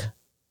back,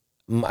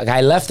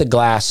 I left the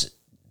glass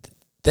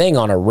thing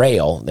on a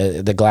rail,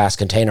 the glass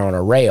container on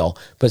a rail,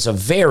 but it's a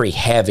very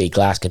heavy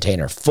glass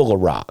container full of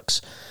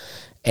rocks.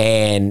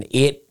 And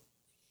it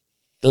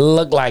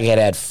looked like it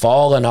had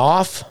fallen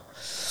off.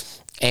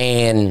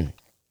 And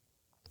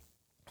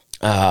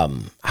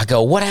I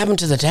go, what happened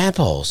to the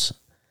tadpoles?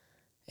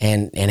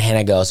 And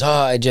Hannah goes,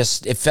 oh,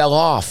 it fell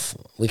off.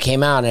 We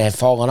came out and it had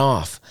fallen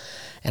off.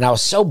 And I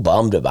was so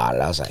bummed about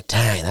it. I was like,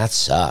 dang, that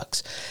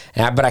sucks.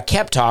 But I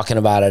kept talking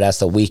about it as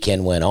the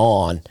weekend went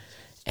on.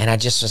 And I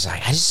just was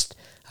like, I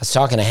was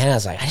talking to Hannah. I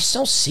was like, I just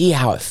don't see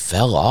how it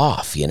fell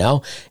off,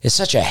 It's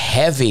such a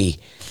heavy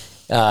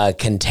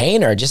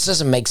container. It just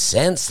doesn't make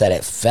sense that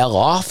it fell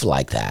off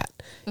like that,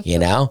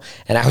 And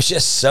I was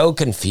just so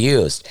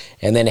confused.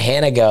 And then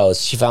Hannah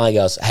she finally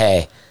goes,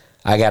 hey,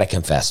 I got to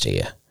confess to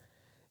you.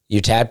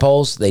 Your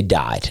tadpoles, they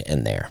died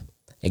in there.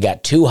 It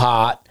got too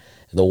hot.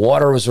 The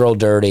water was real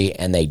dirty,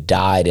 and they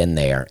died in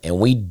there. And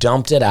we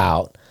dumped it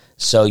out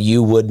so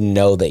you wouldn't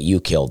know that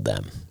you killed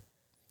them.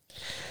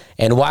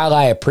 And while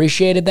I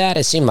appreciated that,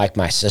 it seemed like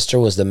my sister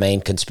was the main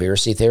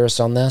conspiracy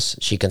theorist on this.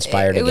 She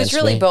conspired against me. It was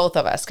really both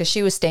of us because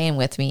she was staying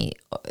with me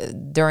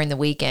during the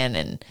weekend,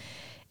 and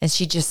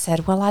she just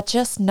said, well, I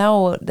just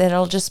know that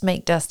it'll just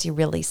make Dusty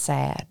really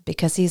sad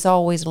because he's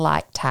always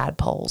liked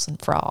tadpoles and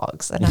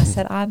frogs. And I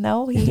said, I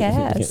know he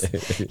has.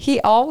 He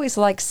always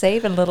likes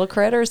saving little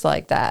critters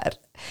like that.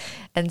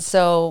 And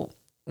so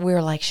we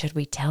were like, should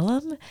we tell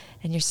him?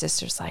 And your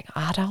sister's like,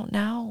 I don't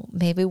know.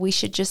 Maybe we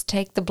should just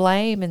take the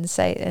blame and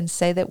say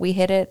that we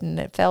hit it and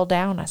it fell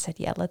down. I said,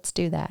 yeah, let's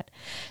do that.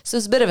 So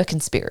it's a bit of a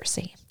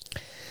conspiracy.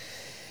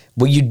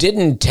 Well, you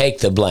didn't take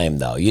the blame,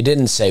 though. You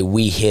didn't say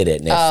we hit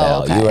it and it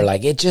fell. Okay. You were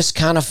like, it just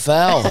kind of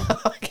fell.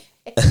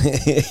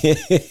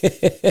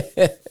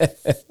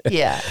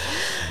 Yeah.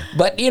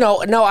 But,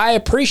 no, I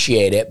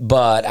appreciate it.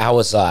 But I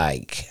was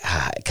like,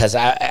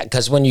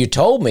 because when you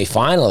told me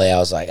finally, I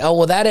was like, oh,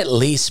 well, that at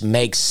least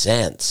makes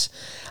sense.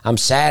 I'm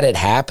sad it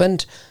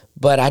happened,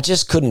 but I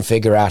just couldn't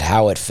figure out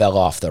how it fell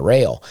off the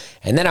rail.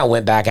 And then I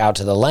went back out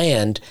to the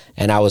land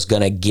and I was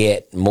going to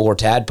get more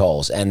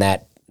tadpoles. And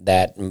that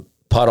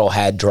puddle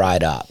had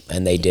dried up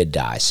and they did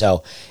die.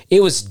 So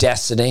it was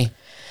destiny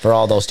for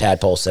all those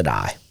tadpoles to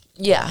die.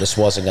 Yeah. This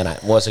wasn't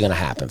gonna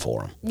happen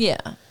for them. Yeah.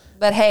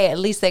 But hey, at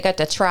least they got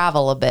to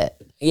travel a bit.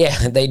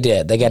 Yeah, they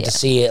did. They got to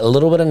see a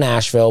little bit of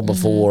Nashville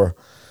before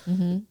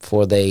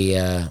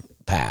they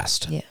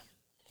passed. Yeah.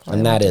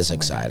 And that is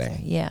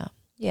exciting. Yeah.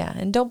 Yeah.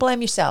 And don't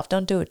blame yourself.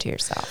 Don't do it to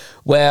yourself.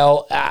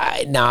 Well,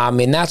 no, I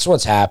mean, that's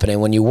what's happening.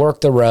 When you work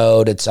the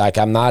road, it's like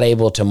I'm not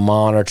able to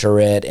monitor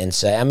it and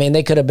say, I mean,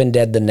 they could have been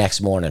dead the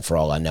next morning for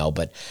all I know,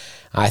 but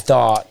I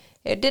thought.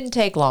 It didn't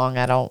take long,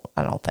 I don't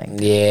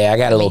think. Yeah, I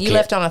got a little. You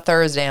left on a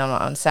Thursday.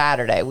 On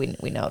Saturday, we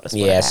noticed.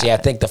 Yeah, see, I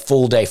think the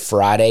full day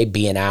Friday,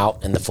 being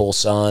out in the full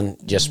sun,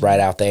 just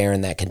right out there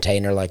in that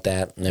container like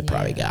that, they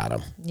probably got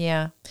them.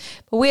 Yeah,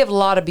 but we have a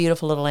lot of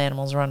beautiful little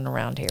animals running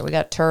around here. We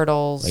got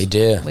turtles. We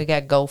do. We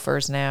got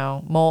gophers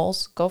now.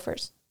 Moles,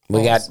 gophers.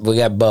 We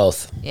got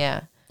both.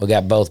 Yeah. We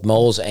got both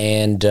moles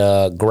and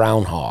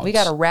groundhogs. We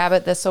got a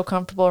rabbit that's so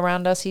comfortable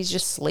around us. He's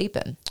just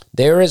sleeping.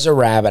 There is a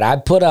rabbit. I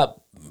put up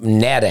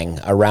netting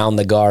around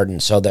the garden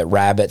so that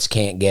rabbits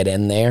can't get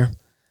in there.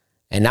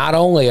 And not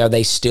only are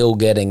they still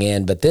getting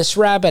in, but this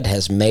rabbit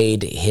has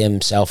made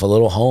himself a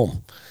little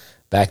home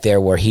back there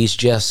where he's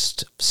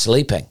just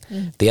sleeping.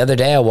 The other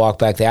day I walked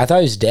back there. I thought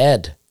he was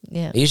dead.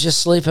 Yeah. He's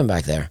just sleeping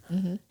back there.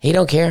 He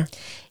don't care.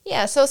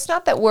 Yeah, so it's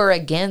not that we're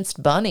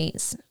against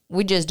bunnies.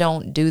 We just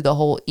don't do the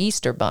whole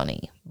Easter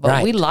bunny.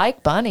 But we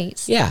like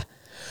bunnies. Yeah.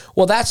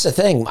 Well, that's the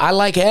thing. I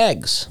like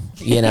eggs,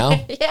 you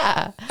know?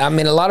 Yeah. I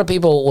mean, a lot of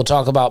people will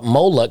talk about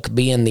Moloch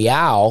being the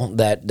owl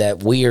that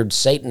weird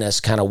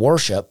Satanist kind of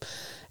worship.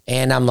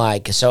 And I'm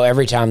like, so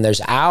every time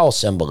there's owl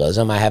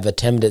symbolism, I have a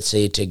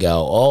tendency to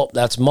go, oh,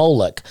 that's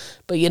Moloch.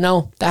 But, you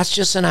know, that's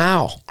just an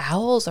owl.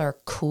 Owls are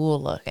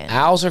cool looking.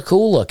 Owls are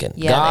cool looking.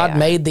 Yeah, God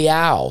made the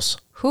owls.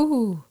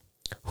 Whoo.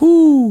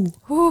 Whoo.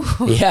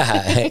 Whoo.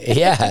 Yeah,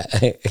 yeah.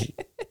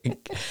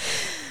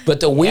 But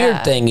the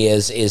weird thing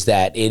is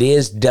that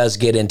it does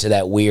get into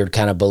that weird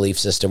kind of belief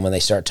system when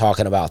they start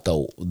talking about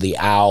the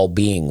owl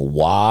being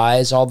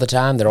wise all the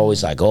time. They're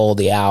always like, oh,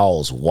 the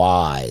owl's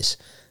wise.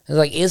 It's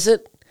like, is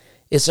it?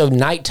 It's a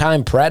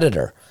nighttime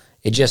predator.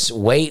 It just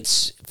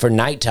waits for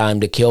nighttime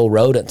to kill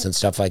rodents and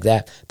stuff like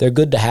that. They're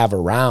good to have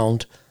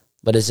around,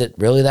 but is it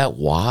really that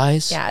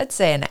wise? Yeah, I'd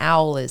say an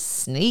owl is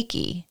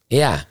sneaky.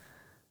 Yeah.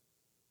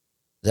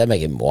 Does that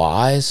make him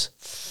wise?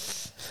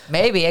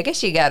 Maybe. I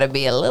guess you got to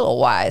be a little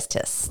wise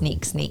to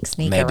sneak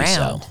Maybe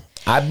around. so.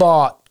 I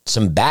bought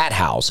some bat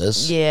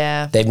houses.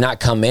 Yeah. They've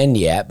not come in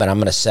yet, but I'm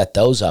going to set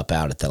those up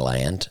out at the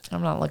land.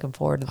 I'm not looking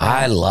forward to that.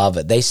 I love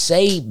it. They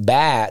say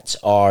bats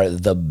are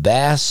the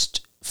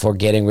best for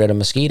getting rid of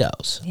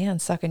mosquitoes. Yeah,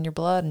 and sucking your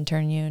blood and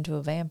turning you into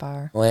a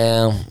vampire.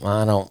 Well,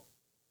 I don't.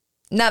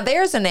 Now,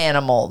 there's an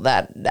animal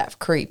that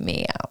creeped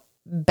me out.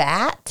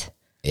 Bat?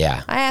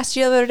 Yeah. I asked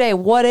you the other day,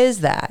 what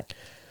is that?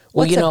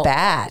 What's a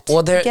bat?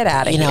 Well, get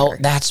out of here. You know,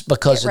 that's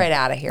because get right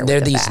out of here. They're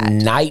with these bat.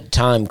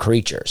 nighttime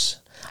creatures.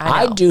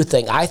 I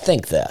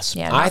think this.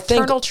 Yeah, I think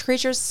nocturnal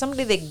creatures,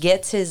 somebody that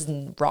gets his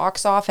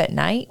rocks off at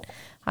night,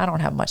 I don't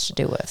have much to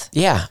do with.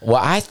 Yeah.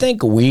 Well, I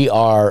think we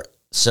are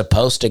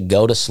supposed to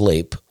go to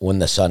sleep when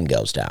the sun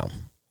goes down.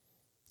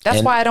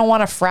 That's why I don't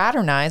want to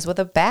fraternize with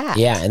a bat.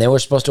 Yeah, and then we're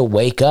supposed to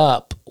wake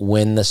up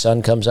when the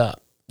sun comes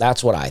up.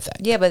 That's what I think.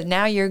 Yeah, but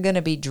now you're going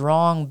to be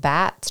drawing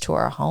bats to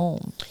our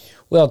home.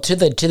 Well, to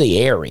the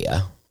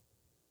area.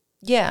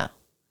 Yeah.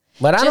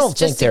 But I don't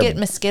think just to get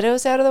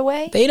mosquitoes out of the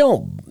way?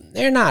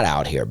 They're not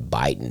out here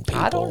biting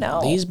people. I don't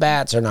know. These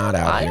bats are not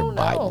out here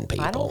biting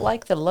people. I don't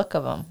like the look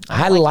of them.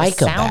 I don't like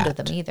the a sound bat. of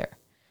them either.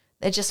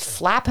 They're just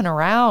flapping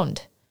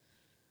around.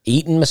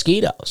 Eating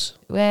mosquitoes.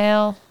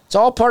 Well, It's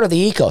all part of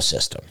the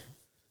ecosystem.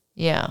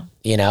 yeah.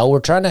 You know,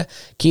 we're trying to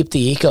keep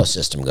the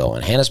ecosystem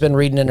going. Hannah's been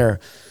reading in her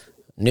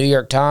New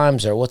York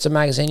Times, or what's the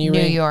magazine you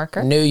read? New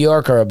Yorker. New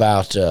Yorker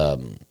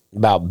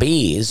about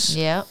bees.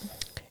 Yeah.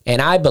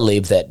 And I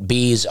believe that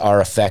bees are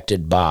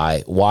affected by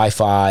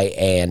Wi-Fi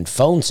and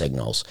phone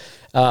signals.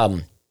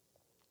 And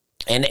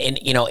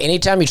you know,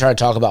 anytime you try to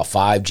talk about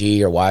 5G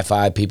or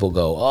Wi-Fi, people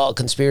go, oh,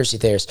 conspiracy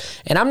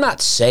theorists. And I'm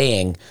not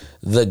saying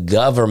the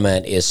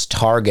government is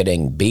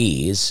targeting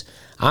bees.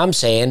 I'm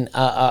saying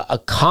a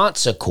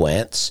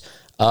consequence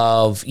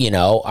of, you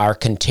know, our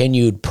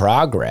continued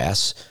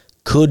progress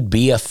could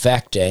be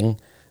affecting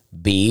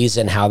bees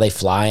and how they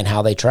fly and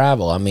how they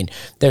travel. I mean,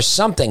 there's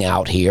something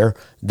out here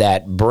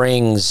that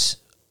brings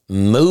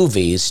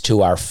movies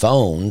to our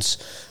phones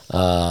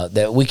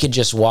that we could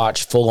just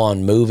watch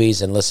full-on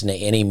movies and listen to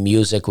any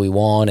music we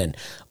want and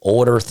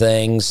order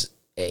things.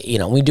 You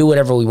know, we do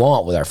whatever we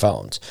want with our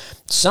phones.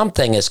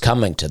 Something is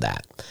coming to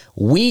that.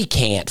 We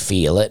can't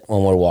feel it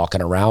when we're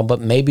walking around, but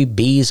maybe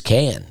bees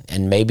can,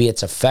 and maybe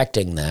it's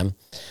affecting them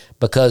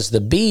because the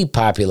bee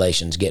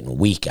population's getting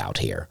weak out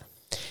here.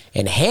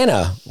 And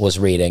Hannah was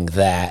reading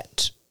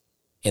that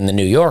in the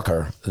New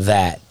Yorker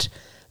that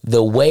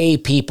the way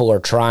people are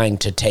trying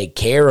to take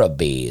care of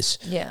bees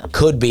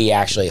could be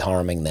actually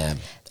harming them.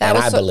 And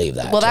I believe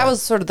that. Well, too. that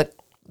was sort of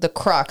the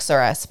crux, or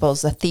I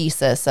suppose the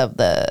thesis of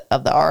the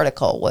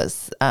article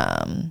was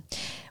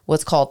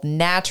what's called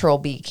natural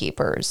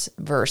beekeepers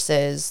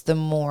versus the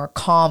more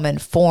common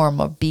form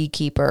of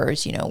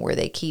beekeepers, you know, where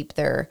they keep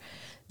their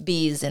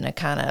bees in a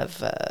kind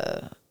of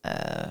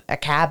a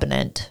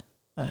cabinet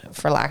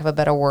for lack of a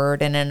better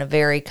word, and in a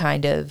very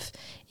kind of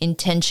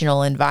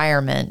intentional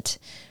environment,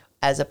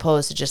 as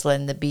opposed to just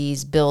letting the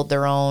bees build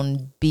their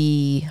own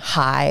bee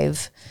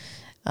hive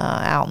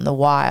out in the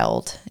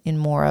wild in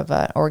more of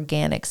an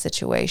organic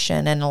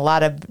situation. And a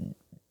lot of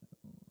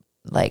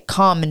like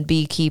common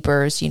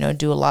beekeepers,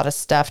 do a lot of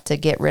stuff to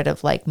get rid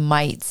of like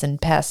mites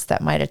and pests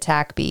that might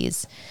attack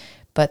bees.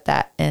 But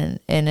that, and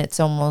it's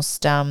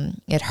almost,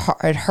 it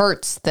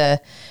hurts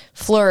the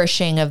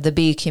flourishing of the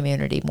bee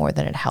community more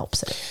than it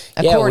helps it,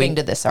 according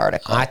to this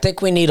article. I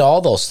think we need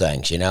all those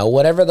things,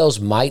 whatever those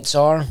mites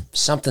are,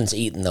 something's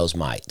eating those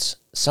mites.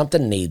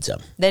 Something needs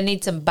them. They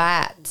need some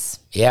bats.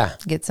 Yeah.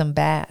 Get some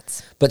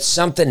bats. But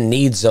something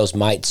needs those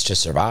mites to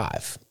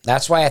survive.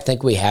 That's why I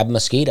think we have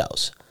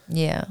mosquitoes.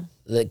 Yeah.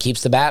 That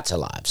keeps the bats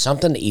alive.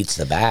 Something eats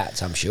the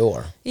bats, I'm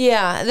sure.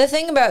 Yeah. The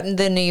thing about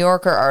the New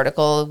Yorker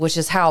article, which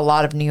is how a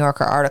lot of New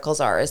Yorker articles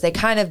are, is they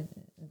kind of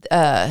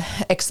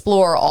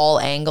explore all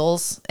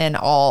angles and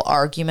all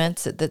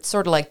arguments. That's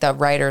sort of like the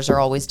writers are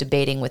always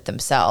debating with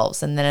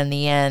themselves. And then in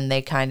the end,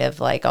 they kind of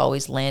like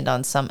always land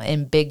on some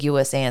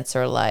ambiguous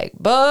answer like,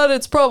 but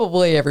it's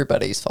probably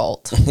everybody's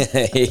fault.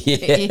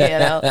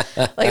 Yeah.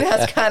 Like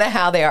that's kind of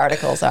how the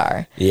articles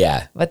are.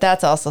 Yeah. But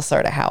that's also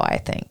sort of how I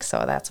think.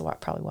 So that's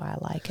probably why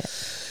I like it.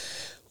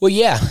 Well,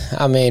 yeah.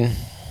 I mean,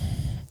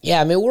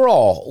 we're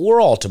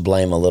all to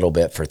blame a little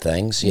bit for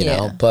things, you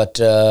know. But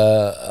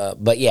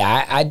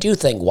yeah, I do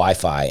think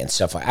Wi-Fi and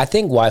stuff. I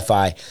think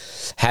Wi-Fi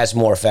has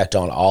more effect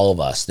on all of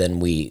us than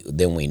we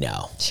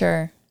know.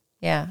 Sure.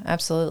 Yeah,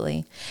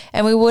 absolutely.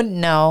 And we wouldn't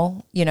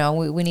know,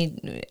 we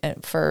need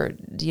for,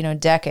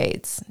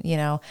 decades,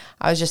 I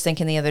was just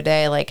thinking the other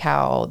day, like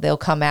how they'll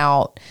come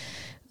out,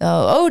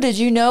 oh, did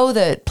you know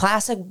that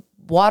plastic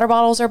water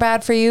bottles are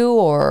bad for you,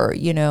 or,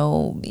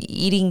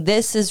 eating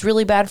this is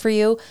really bad for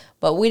you.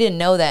 But we didn't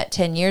know that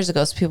 10 years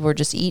ago, so people were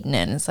just eating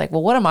it. And it's like,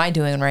 well, what am I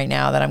doing right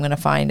now that I'm going to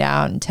find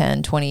out in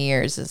 10, 20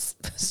 years is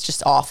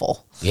just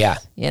awful. Yeah.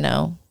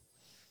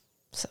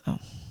 So.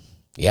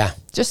 Yeah.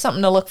 Just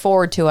something to look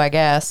forward to, I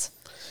guess.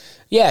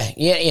 Yeah.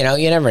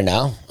 You never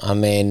know. I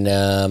mean,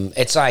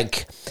 it's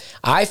like,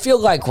 I feel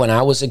like when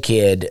I was a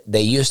kid,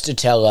 they used to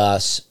tell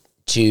us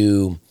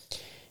to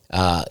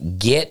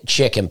get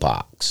chicken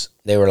pox.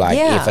 They were like,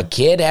 if a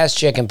kid has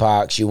chicken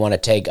pox, you want to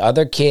take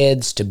other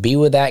kids to be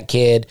with that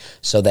kid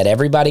so that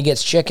everybody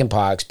gets chicken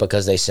pox,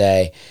 because they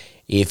say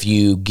if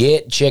you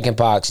get chicken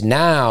pox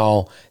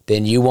now,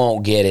 then you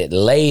won't get it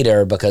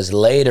later, because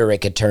later it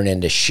could turn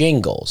into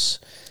shingles.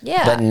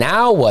 Yeah. But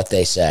now what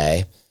they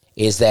say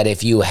is that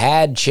if you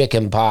had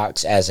chicken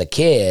pox as a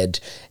kid,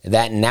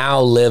 that now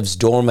lives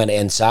dormant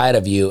inside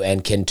of you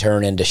and can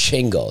turn into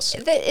shingles.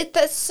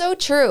 That's so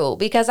true,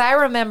 because I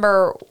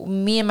remember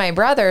me and my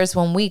brothers,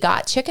 when we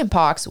got chicken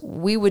pox,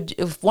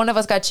 if one of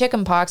us got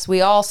chicken pox,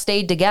 we all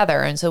stayed together.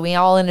 And so we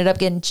all ended up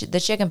getting the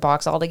chicken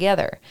pox all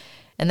together.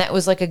 And that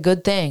was like a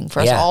good thing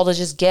for us all to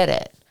just get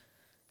it.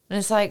 And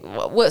it's like,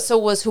 so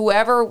was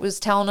whoever was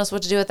telling us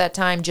what to do at that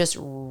time just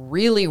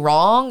really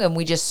wrong, and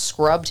we just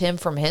scrubbed him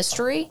from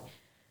history?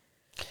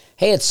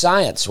 Hey, it's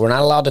science. We're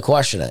not allowed to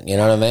question it. You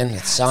know what I mean?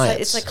 It's science.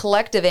 It's like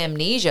collective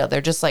amnesia. They're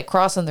just like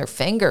crossing their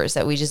fingers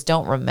that we just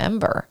don't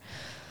remember.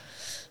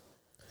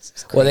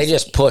 Well, they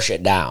just push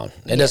it down.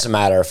 It doesn't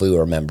matter if we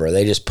remember.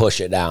 They just push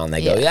it down.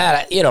 They go,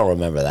 you don't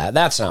remember that.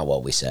 That's not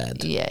what we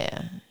said.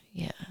 Yeah.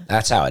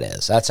 That's how it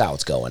is. That's how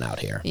it's going out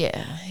here.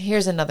 Yeah.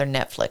 Here's another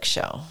Netflix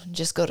show.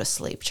 Just go to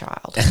sleep,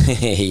 child.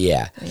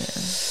 Yeah.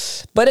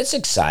 But it's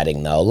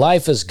exciting, though.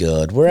 Life is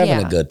good. We're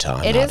having a good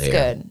time It out is here.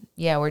 good.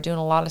 Yeah, we're doing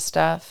a lot of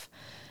stuff.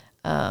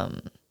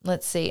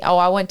 Let's see. Oh,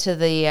 I went to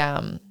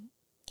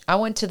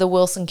the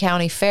Wilson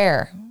County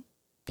Fair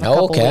a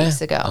couple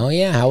weeks ago. Oh,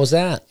 yeah. How was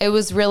that? It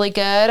was really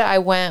good. I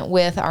went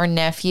with our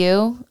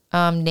nephew,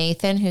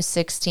 Nathan, who's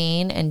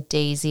 16, and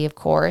Daisy, of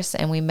course.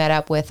 And we met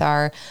up with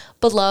our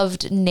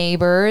beloved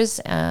neighbors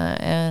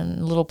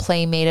and little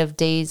playmate of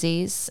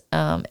Daisy's,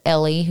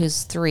 Ellie,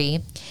 who's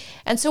 3.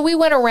 And so we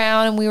went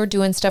around and we were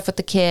doing stuff with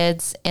the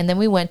kids. And then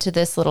we went to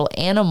this little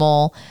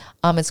animal.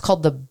 It's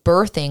called the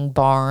birthing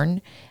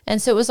barn.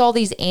 And so it was all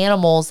these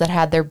animals that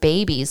had their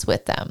babies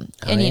with them.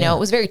 And, it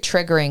was very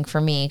triggering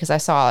for me because I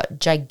saw a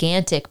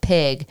gigantic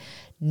pig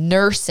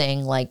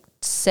nursing like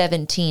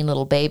 17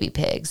 little baby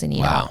pigs. And,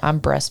 I'm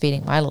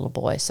breastfeeding my little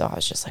boy. So I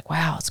was just like,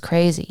 wow, it's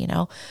crazy.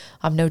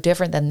 I'm no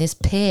different than this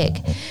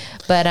pig.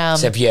 But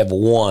except you have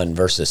 1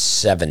 versus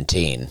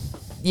 17.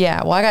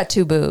 Yeah. Well, I got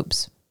 2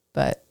 boobs,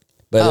 but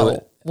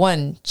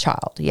one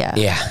child. Yeah.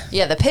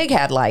 Yeah. The pig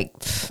had like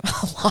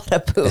a lot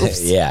of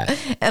boobs. Yeah.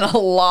 And a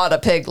lot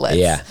of piglets.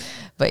 Yeah.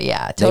 But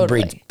yeah,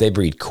 totally. They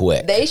breed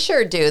quick. They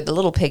sure do. The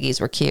little piggies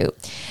were cute.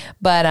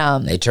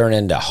 But they turn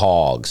into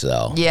hogs,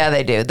 though. Yeah,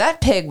 they do. That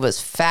pig was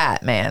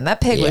fat, man.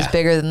 That pig was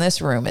bigger than this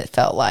room, it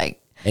felt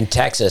like. In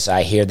Texas,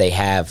 I hear they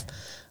have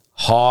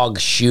hog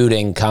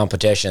shooting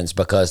competitions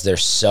because they're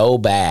so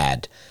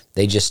bad.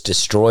 They just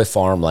destroy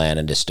farmland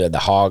and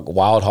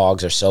wild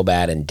hogs are so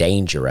bad and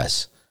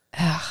dangerous.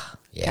 Oh,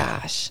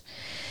 gosh.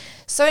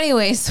 So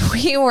anyways,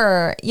 we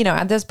were,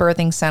 at this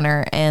birthing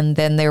center, and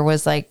then there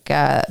was like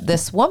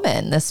this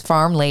woman, this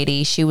farm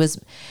lady. She was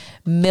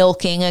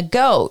milking a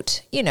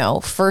goat,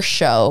 for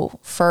show,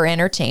 for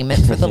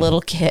entertainment, for the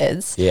little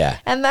kids. Yeah.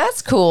 And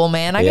that's cool,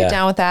 man. I get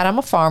down with that. I'm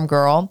a farm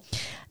girl.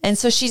 And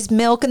so she's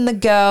milking the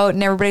goat,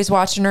 and everybody's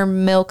watching her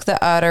milk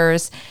the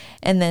udders.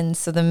 And then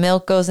so the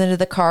milk goes into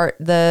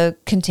the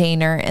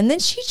container, and then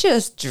she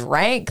just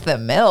drank the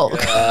milk.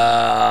 And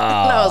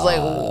I was like,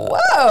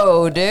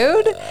 whoa,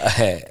 dude.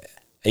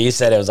 You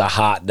said it was a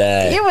hot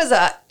day. It was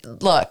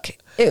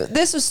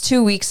this was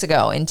 2 weeks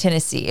ago in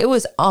Tennessee. It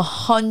was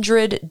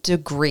 100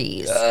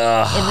 degrees in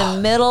the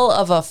middle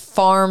of a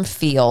farm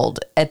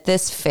field at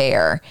this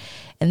fair.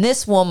 And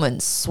this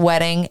woman's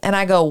sweating, and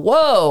I go,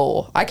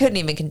 whoa. I couldn't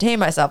even contain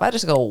myself. I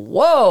just go,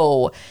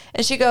 whoa.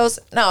 And she goes,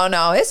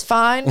 no, it's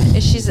fine.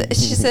 And she said,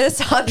 it's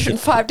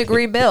 105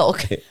 degree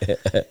milk.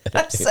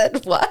 I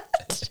said,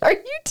 what are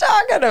you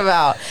talking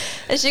about?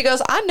 And she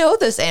goes, I know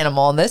this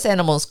animal, and this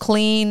animal's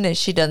clean, and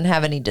she doesn't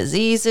have any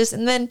diseases.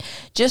 And then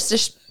just to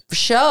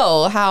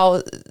show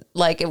how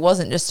it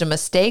wasn't just a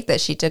mistake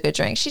that she took a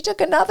drink, she took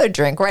another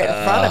drink right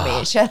in front of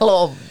me. She had a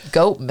little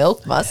goat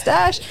milk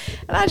mustache,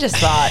 and I just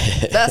thought,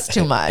 that's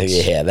too much.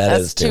 Yeah,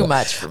 that's too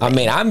much for me. I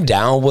mean, I'm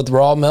down with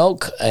raw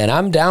milk, and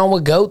I'm down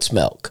with goat's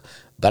milk,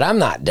 but I'm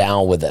not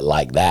down with it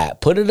like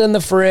that. Put it in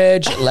the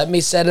fridge, let me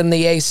set in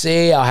the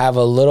AC. I'll have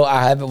it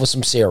with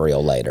some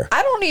cereal later.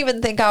 I don't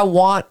even think I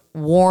want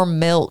warm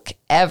milk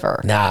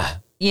ever. Nah.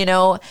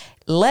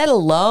 Let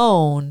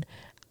alone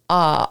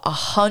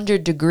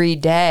 100 degree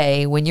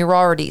day when you're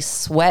already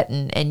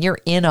sweating and you're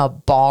in a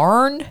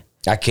barn.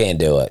 I can't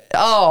do it.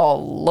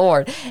 Oh,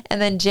 Lord.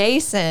 And then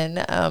Jason,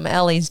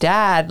 Ellie's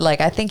dad,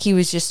 I think he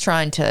was just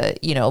trying to,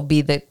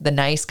 be the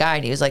nice guy.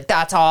 And he was like,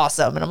 that's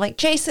awesome. And I'm like,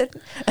 Jason,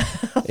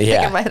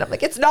 yeah. In my head, I'm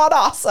like, it's not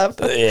awesome.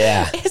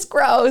 Yeah. It's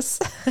gross.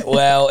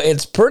 Well,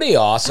 it's pretty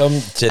awesome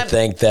to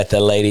think that the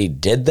lady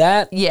did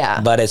that. Yeah.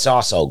 But it's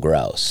also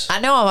gross. I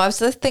know. I was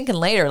thinking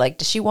later,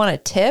 does she want a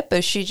tip?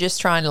 Is she just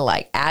trying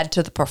to add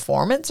to the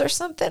performance or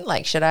something?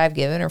 Should I have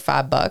given her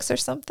 $5 or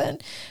something?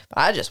 But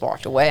I just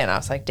walked away, and I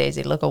was like,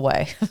 Daisy, look away.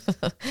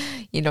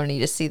 You don't need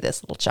to see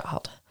this little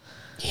child.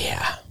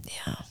 Yeah.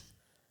 Yeah.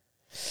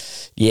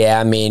 Yeah,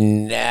 I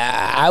mean,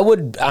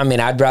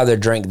 I'd rather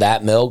drink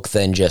that milk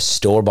than just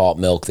store-bought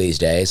milk these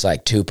days,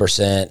 like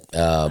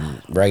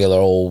 2%, regular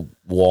old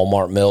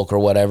Walmart milk or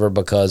whatever,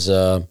 because,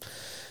 I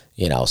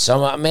know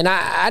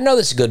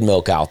there's good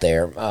milk out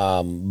there,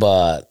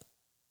 but...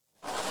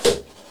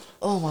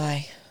 Oh,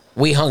 my.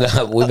 We hung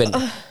up,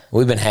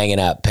 we've been hanging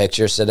up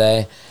pictures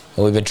today,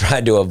 and we've been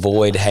trying to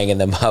avoid hanging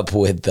them up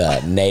with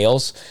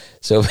nails,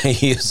 so we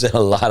use a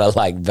lot of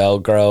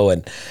Velcro,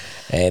 and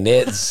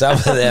some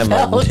of them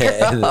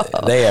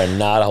they are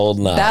not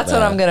holding up. That's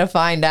what I'm gonna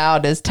find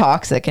out is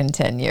toxic in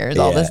 10 years.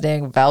 All this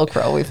dang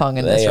Velcro we've hung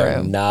in this room. They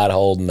are not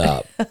holding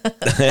up.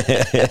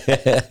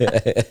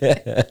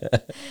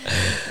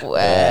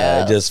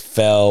 Well, I just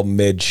fell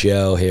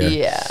mid-show here.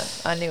 Yeah,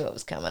 I knew it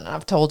was coming.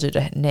 I've told you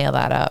to nail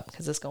that up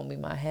because it's gonna be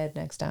my head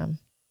next time.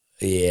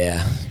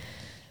 Yeah.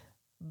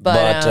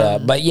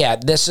 But yeah,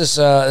 this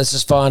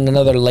is fun.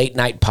 Another late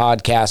night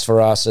podcast for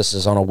us. This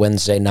is on a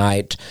Wednesday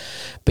night.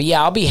 But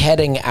yeah, I'll be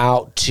heading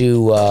out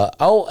to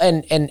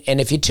and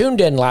if you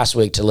tuned in last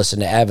week to listen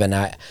to Evan,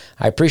 I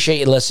appreciate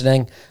you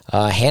listening.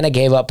 Hannah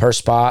gave up her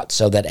spot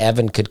so that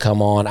Evan could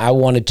come on. I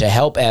wanted to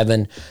help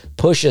Evan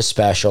push his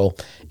special.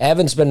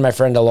 Evan's been my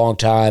friend a long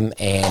time,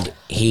 and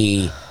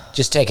he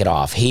just take it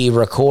off. He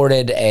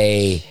recorded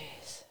a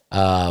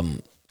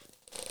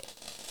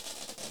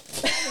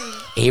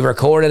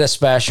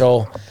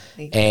special,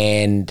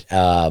 and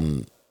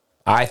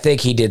I think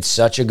he did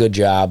such a good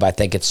job. I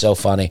think it's so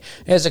funny.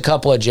 There's a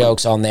couple of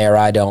jokes on there.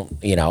 I don't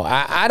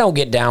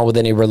get down with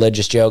any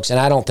religious jokes, and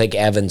I don't think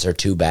Evan's are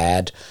too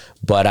bad,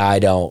 but I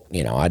don't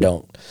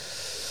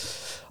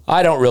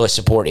really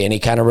support any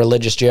kind of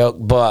religious joke,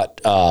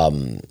 but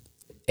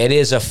it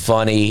is a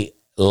funny,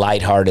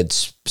 lighthearted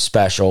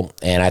special,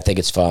 and I think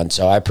it's fun.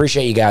 So I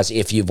appreciate you guys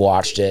if you've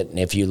watched it and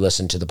if you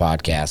listen to the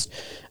podcast.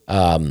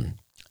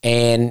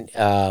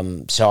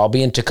 So I'll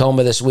be in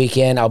Tacoma this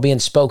weekend. I'll be in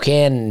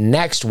Spokane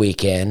next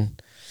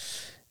weekend,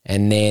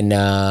 and then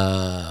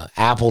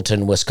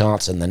Appleton,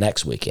 Wisconsin the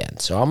next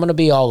weekend. So I'm going to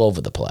be all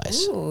over the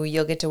place. Ooh,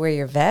 you'll get to wear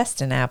your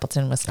vest in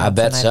Appleton, Wisconsin. I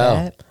bet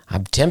so.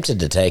 I'm tempted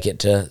to take it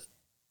to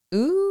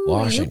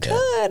Washington. You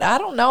could. I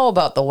don't know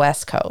about the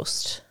West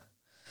Coast.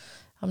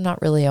 I'm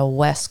not really a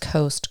West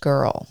Coast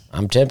girl.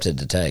 I'm tempted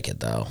to take it,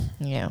 though.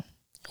 Yeah.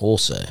 We'll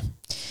see.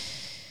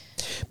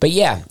 But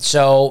yeah,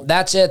 so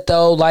that's it,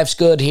 though. Life's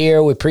good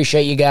here. We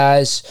appreciate you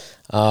guys.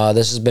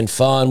 This has been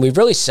fun. We've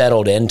really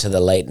settled into the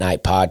late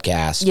night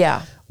podcast.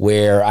 Yeah.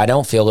 Where I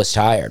don't feel as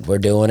tired. We're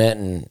doing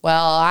it.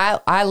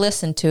 Well, I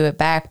listened to it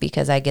back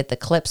because I get the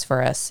clips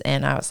for us,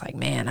 and I was like,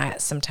 man,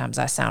 sometimes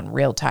I sound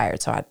real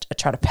tired, so I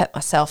try to pep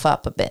myself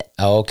up a bit.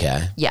 Oh,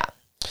 okay. Yeah.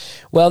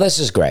 Well, this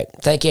is great.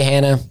 Thank you,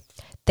 Hannah.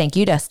 Thank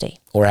you, Dusty.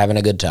 We're having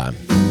a good time.